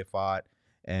where they fought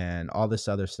and all this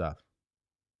other stuff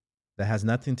that has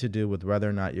nothing to do with whether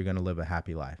or not you're going to live a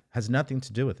happy life. Has nothing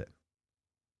to do with it.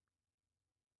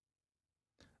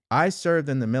 I served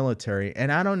in the military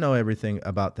and I don't know everything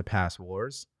about the past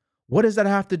wars. What does that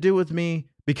have to do with me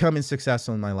becoming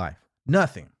successful in my life?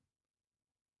 Nothing.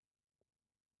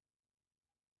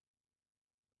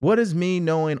 What is me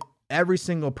knowing every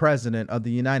single president of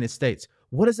the United States?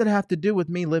 What does it have to do with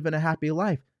me living a happy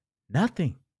life?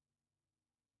 Nothing.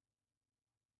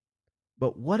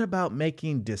 But what about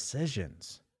making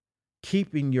decisions?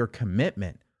 Keeping your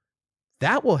commitment?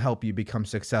 That will help you become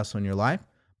successful in your life,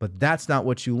 but that's not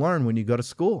what you learn when you go to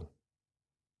school.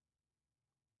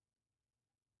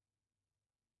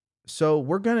 So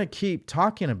we're going to keep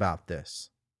talking about this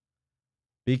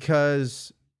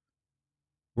because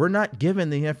we're not given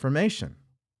the information.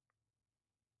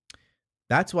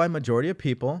 That's why majority of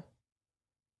people,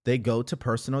 they go to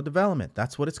personal development.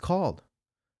 That's what it's called.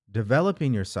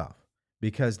 Developing yourself,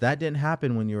 because that didn't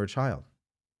happen when you were a child.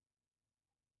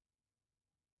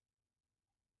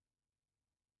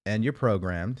 And you're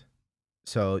programmed.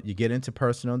 So you get into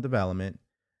personal development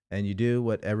and you do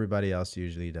what everybody else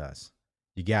usually does.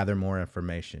 You gather more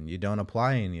information. You don't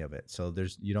apply any of it. So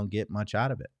you don't get much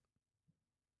out of it.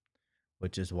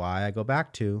 Which is why I go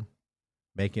back to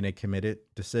making a committed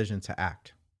decision to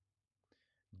act.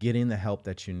 Getting the help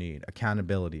that you need,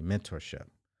 accountability, mentorship,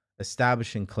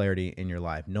 establishing clarity in your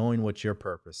life, knowing what your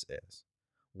purpose is.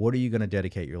 What are you going to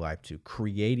dedicate your life to?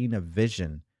 Creating a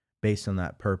vision based on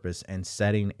that purpose and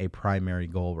setting a primary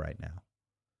goal right now.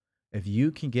 If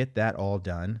you can get that all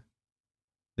done,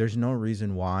 there's no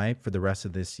reason why for the rest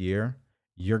of this year,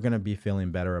 you're going to be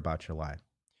feeling better about your life.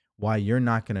 Why you're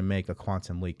not going to make a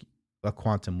quantum leap.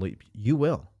 You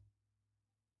will.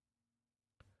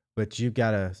 But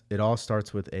it all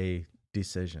starts with a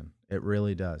decision. It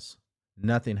really does.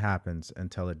 Nothing happens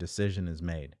until a decision is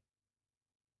made.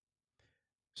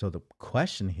 So the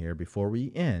question here before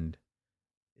we end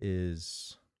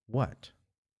is what?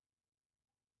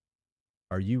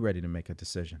 Are you ready to make a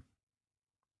decision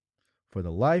for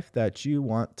the life that you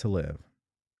want to live?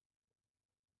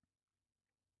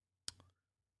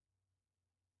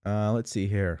 Let's see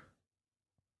here.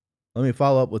 Let me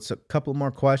follow up with a couple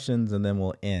more questions and then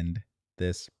we'll end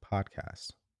this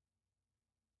podcast.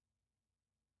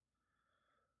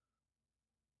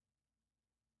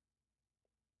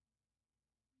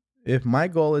 If my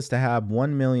goal is to have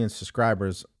 1 million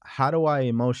subscribers, how do I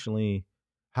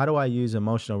use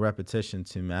emotional repetition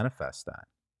to manifest that?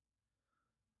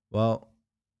 Well,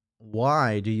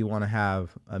 why do you want to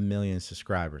have 1 million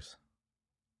subscribers?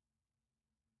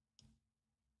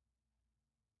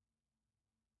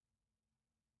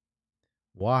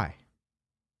 Why?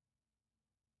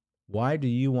 Why do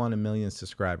you want 1 million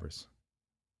subscribers?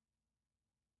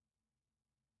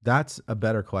 That's a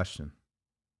better question.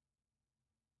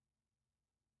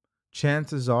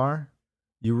 Chances are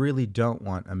you really don't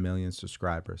want 1 million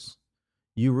subscribers.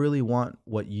 You really want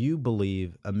what you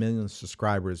believe 1 million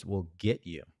subscribers will get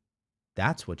you.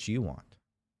 That's what you want.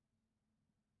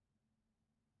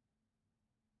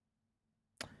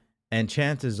 And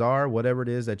chances are, whatever it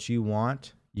is that you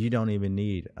want, you don't even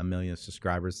need 1 million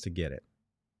subscribers to get it.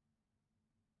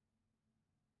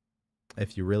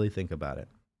 if you really think about it.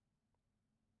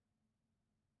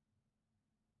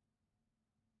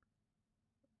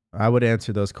 I would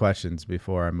answer those questions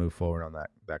before I move forward on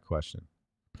that question.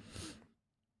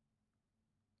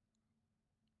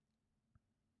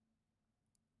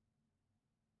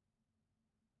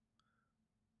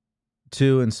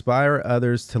 To inspire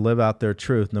others to live out their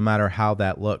truth, no matter how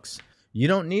that looks. You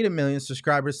don't need 1 million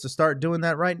subscribers to start doing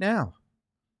that right now.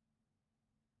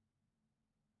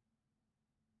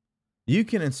 You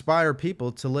can inspire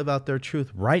people to live out their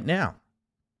truth right now.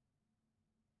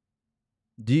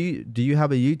 Do you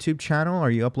have a YouTube channel?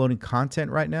 Are you uploading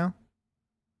content right now?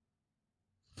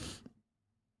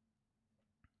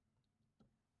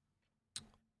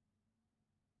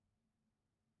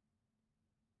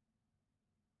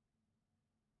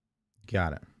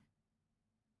 Got it.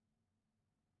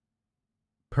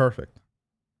 Perfect.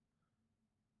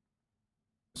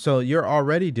 So you're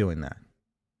already doing that.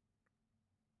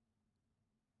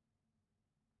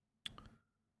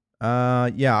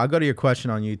 Yeah, I'll go to your question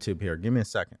on YouTube here. Give me a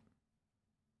second.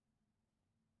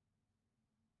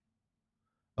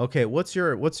 Okay, what's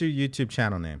your YouTube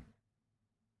channel name?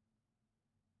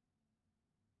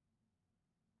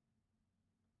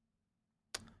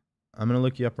 I'm gonna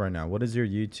look you up right now. What is your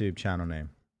YouTube channel name?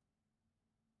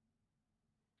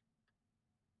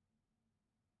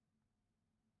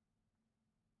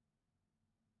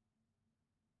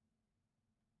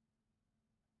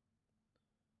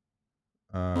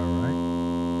 All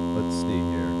right. Let's see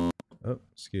here. Oh,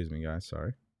 excuse me, guys.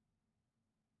 Sorry.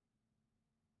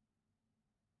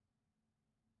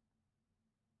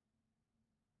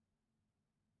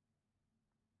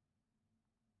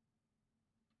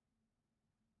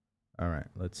 All right.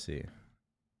 Let's see.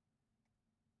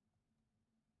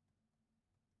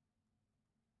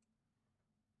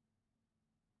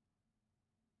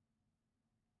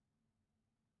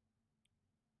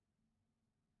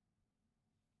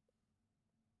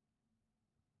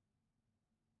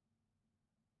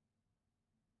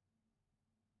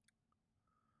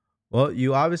 Well,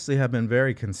 you obviously have been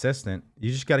very consistent.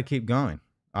 You just got to keep going.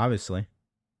 Obviously.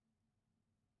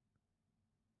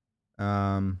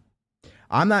 Um,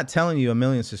 I'm not telling you 1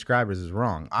 million subscribers is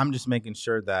wrong. I'm just making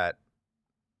sure that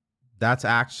that's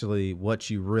actually what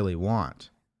you really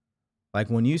want. Like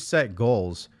when you set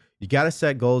goals, you got to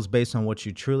set goals based on what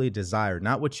you truly desire,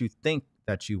 not what you think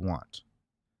that you want.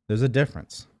 There's a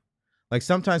difference. Like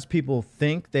sometimes people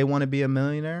think they want to be a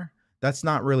millionaire. That's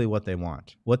not really what they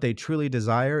want. What they truly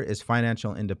desire is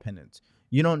financial independence.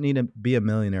 You don't need to be a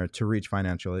millionaire to reach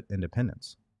financial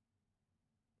independence.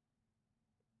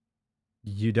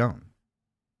 You don't.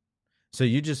 So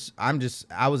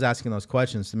I was asking those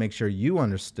questions to make sure you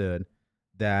understood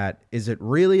that is it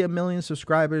really 1 million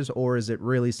subscribers or is it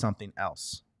really something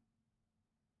else?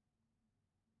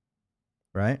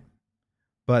 Right?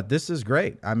 But this is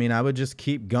great. I mean, I would just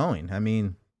keep going. I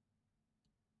mean,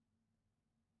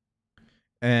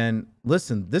 and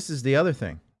listen, this is the other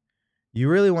thing. You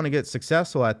really want to get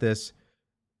successful at this,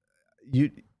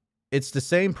 you it's the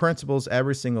same principles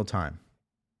every single time.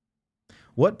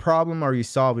 What problem are you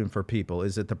solving for people?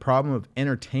 Is it the problem of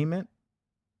entertainment?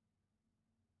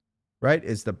 Right?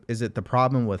 Is it the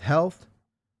problem with health,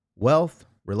 wealth,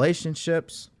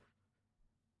 relationships?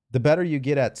 The better you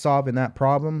get at solving that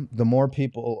problem, the more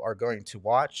people are going to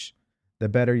watch, the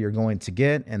better you're going to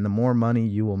get, and the more money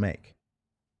you will make.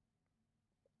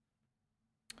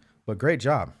 But great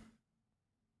job.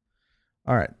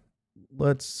 All right,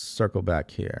 let's circle back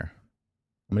here.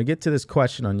 I'm going to get to this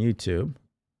question on YouTube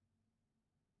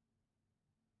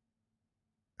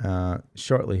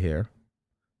shortly here.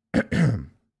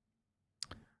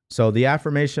 So the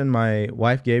affirmation my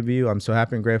wife gave you, I'm so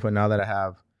happy and grateful now that I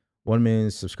have 1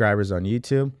 million subscribers on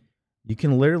YouTube. You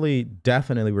can literally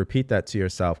definitely repeat that to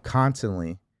yourself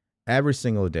constantly every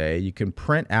single day. You can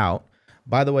print out.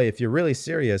 By the way, if you're really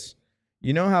serious,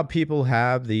 you know how people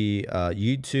have the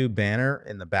YouTube banner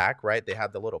in the back, right? They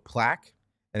have the little plaque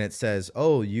and it says,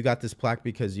 oh, you got this plaque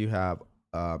because you have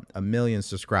 1 million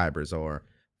subscribers or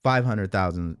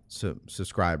 500,000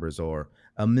 subscribers or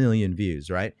 1 million views,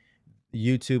 right?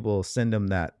 YouTube will send them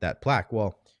that plaque.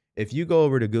 Well, if you go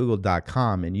over to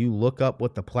google.com and you look up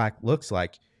what the plaque looks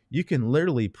like, you can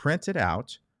literally print it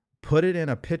out, put it in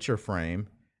a picture frame,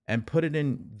 and put it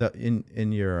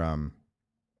in your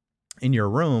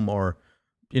room or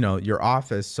your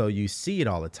office so you see it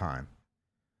all the time.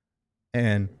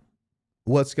 And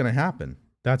what's going to happen?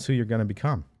 That's who you're going to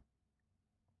become.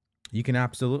 You can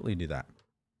absolutely do that.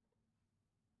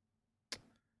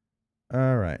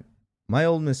 All right. My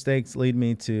old mistakes lead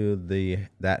me to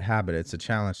that habit. It's a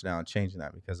challenge now, changing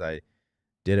that because I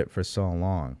did it for so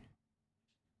long.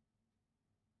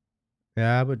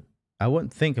 Yeah, I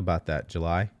wouldn't think about that,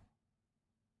 July.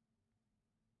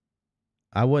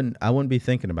 I wouldn't be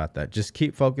thinking about that. Just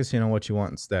keep focusing on what you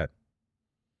want instead.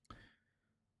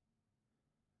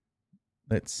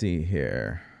 Let's see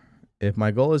here. If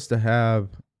my goal is to have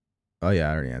Oh yeah,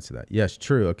 I already answered that. Yes,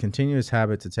 true. A continuous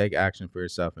habit to take action for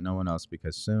yourself and no one else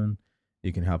because soon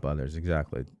you can help others.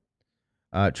 Exactly.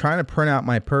 Trying to print out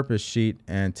my purpose sheet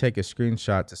and take a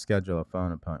screenshot to schedule a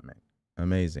phone appointment.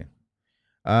 Amazing.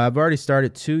 I've already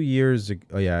started 2 years ago.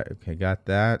 Oh, yeah. Okay. Got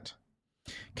that.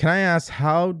 Can I ask,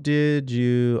 how did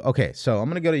you? Okay. So I'm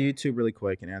going to go to YouTube really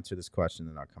quick and answer this question,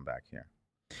 then I'll come back here.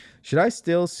 Should I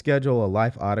still schedule a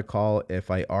life audit call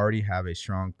if I already have a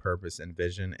strong purpose and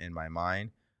vision in my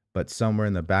mind, but somewhere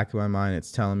in the back of my mind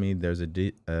it's telling me there's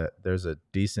a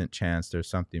decent chance there's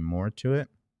something more to it?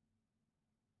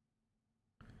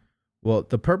 Well,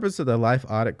 the purpose of the life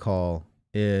audit call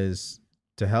is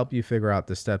to help you figure out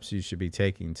the steps you should be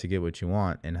taking to get what you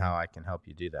want and how I can help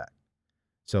you do that.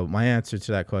 So my answer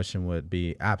to that question would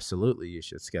be absolutely you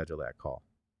should schedule that call.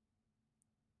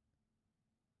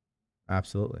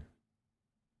 Absolutely.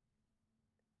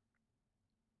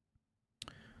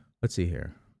 Let's see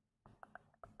here.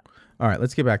 All right,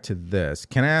 let's get back to this.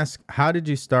 Can I ask, how did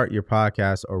you start your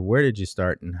podcast, or where did you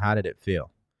start and how did it feel?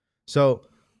 So,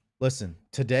 listen,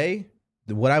 today,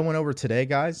 what I went over today,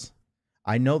 guys,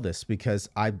 I know this because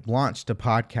I launched a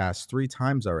podcast 3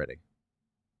 times already.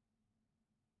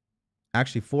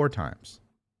 Actually, 4 times.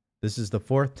 This is the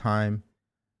 4th time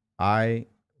I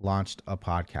launched a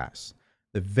podcast.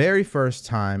 The very first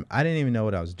time, I didn't even know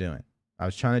what I was doing. I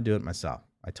was trying to do it myself.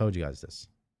 I told you guys this.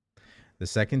 The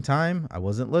second time, I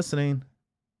wasn't listening,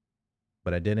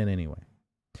 but I did it anyway.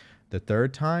 The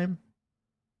third time,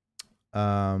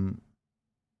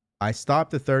 I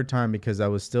stopped the third time because I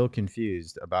was still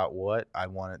confused about what I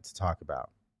wanted to talk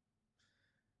about.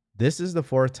 This is the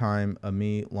 4th time of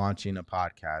me launching a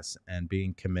podcast and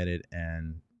being committed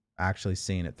and actually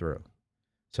seeing it through.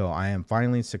 So I am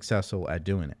finally successful at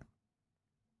doing it.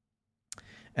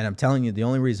 And I'm telling you, the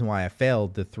only reason why I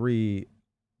failed the 3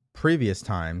 previous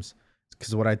times is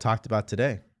because of what I talked about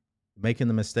today, making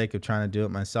the mistake of trying to do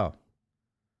it myself,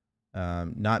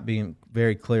 not being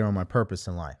very clear on my purpose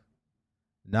in life,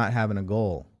 not having a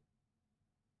goal,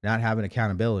 not having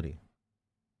accountability,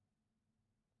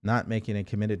 not making a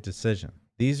committed decision.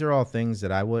 These are all things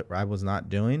that I was not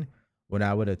doing when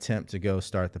I would attempt to go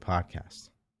start the podcast.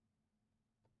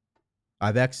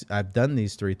 I've done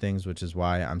these 3 things, which is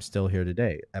why I'm still here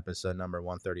today, episode number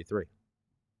 133.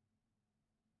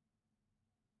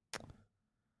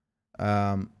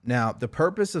 Now, the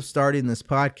purpose of starting this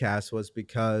podcast was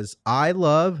because I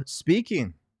love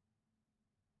speaking.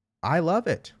 I love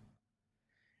it.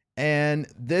 And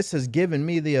this has given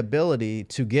me the ability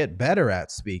to get better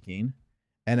at speaking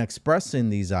and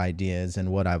expressing these ideas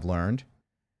and what I've learned.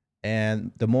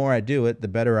 And the more I do it, the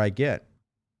better I get.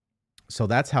 So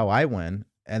that's how I win.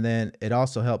 And then it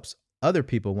also helps other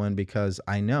people win because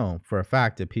I know for a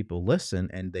fact that people listen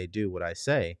and they do what I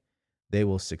say, they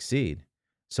will succeed.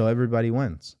 So everybody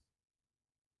wins.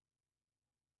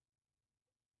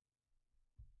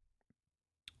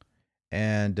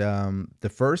 And the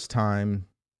first time,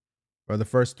 or the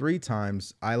first 3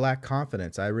 times, I lacked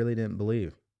confidence. I really didn't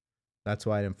believe. That's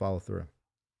why I didn't follow through.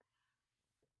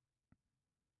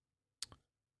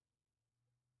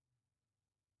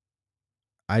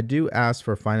 I do ask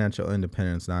for financial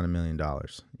independence, not $1 million.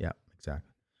 Yeah,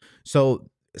 exactly. So,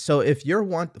 if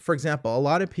you're for example, a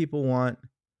lot of people want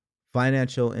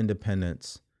financial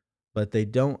independence, but they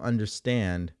don't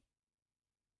understand.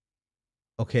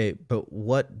 Okay, but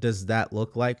what does that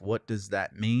look like? What does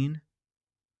that mean?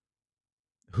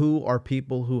 Who are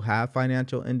people who have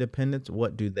financial independence?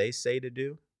 What do they say to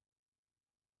do?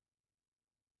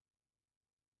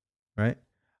 Right?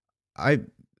 I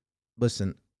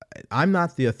Listen, I'm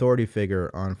not the authority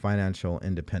figure on financial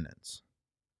independence.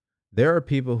 There are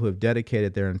people who have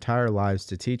dedicated their entire lives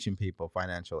to teaching people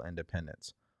financial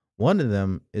independence. One of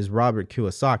them is Robert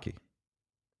Kiyosaki,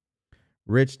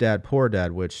 Rich Dad, Poor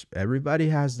Dad, which everybody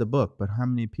has the book, but how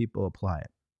many people apply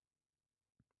it?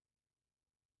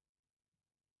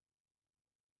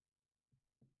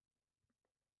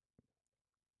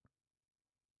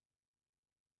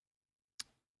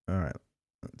 All right,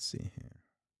 let's see here.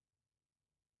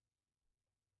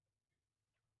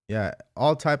 Yeah,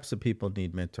 all types of people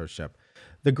need mentorship.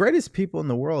 The greatest people in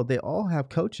the world, they all have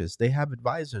coaches, they have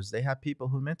advisors, they have people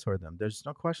who mentor them. There's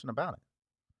no question about it.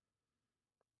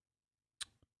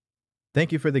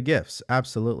 Thank you for the gifts.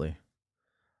 Absolutely.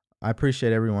 I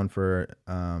appreciate everyone for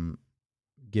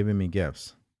giving me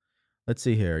gifts. Let's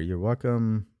see here. You're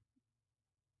welcome.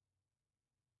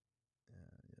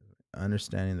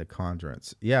 Understanding the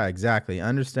quadrants. Yeah, exactly.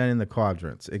 Understanding the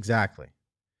quadrants. Exactly.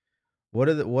 What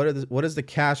is the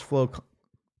cash flow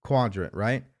quadrant,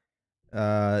 right?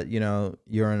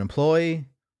 You're an employee,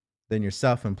 then you're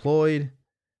self-employed,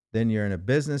 then you're a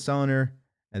business owner,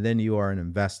 and then you are an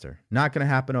investor. Not going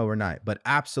to happen overnight, but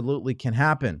absolutely can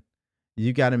happen.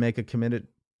 You got to make a committed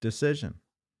decision.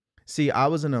 See, I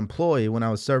was an employee when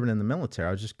I was serving in the military.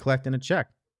 I was just collecting a check.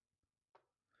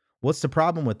 What's the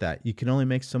problem with that? You can only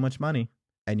make so much money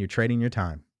and you're trading your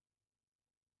time.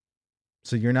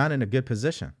 So you're not in a good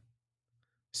position.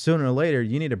 Sooner or later,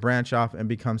 you need to branch off and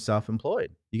become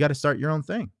self-employed. You got to start your own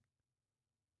thing.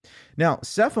 Now,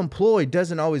 self-employed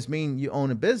doesn't always mean you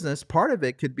own a business. Part of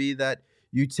it could be that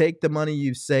you take the money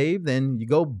you've saved and you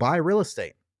go buy real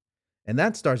estate, and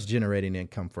that starts generating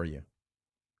income for you.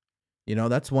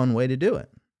 That's one way to do it,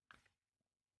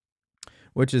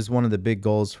 which is one of the big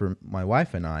goals for my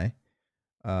wife and I.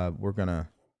 We're going to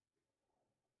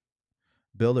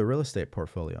build a real estate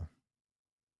portfolio.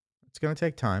 It's going to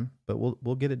take time, but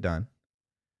we'll get it done.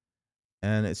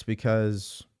 And it's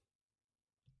because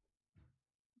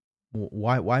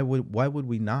why would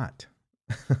we not?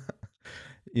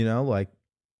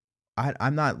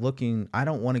 I'm not looking, I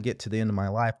don't want to get to the end of my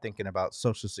life thinking about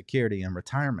Social Security and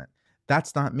retirement.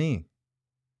 That's not me.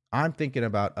 I'm thinking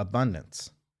about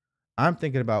abundance. I'm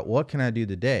thinking about what can I do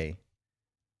today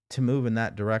to move in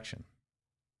that direction.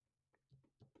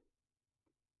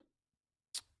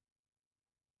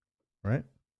 Right?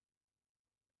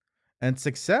 And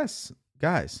success,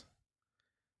 guys,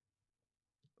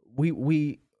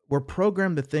 we're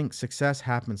programmed to think success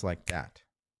happens like that.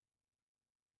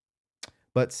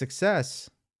 But success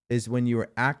is when you are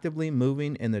actively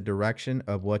moving in the direction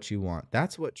of what you want.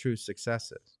 That's what true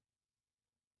success is.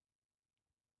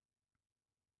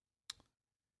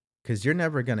 Because you're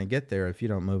never going to get there if you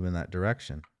don't move in that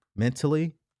direction.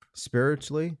 Mentally,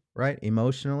 spiritually, right?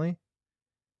 Emotionally.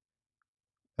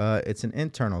 It's an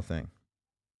internal thing.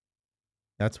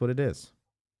 That's what it is.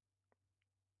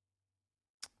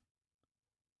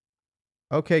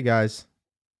 Okay, guys.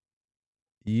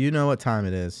 You know what time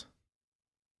it is.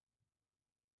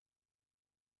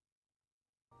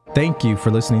 Thank you for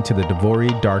listening to the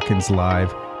DeVory Darkins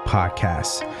Live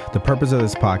podcast. The purpose of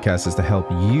this podcast is to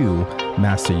help you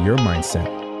master your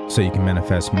mindset so you can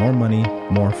manifest more money,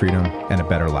 more freedom, and a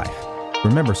better life.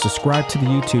 Remember, subscribe to the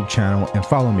YouTube channel and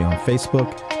follow me on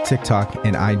Facebook, TikTok,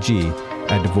 and IG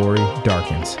at DeVory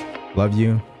Darkins. Love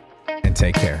you and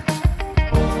take care.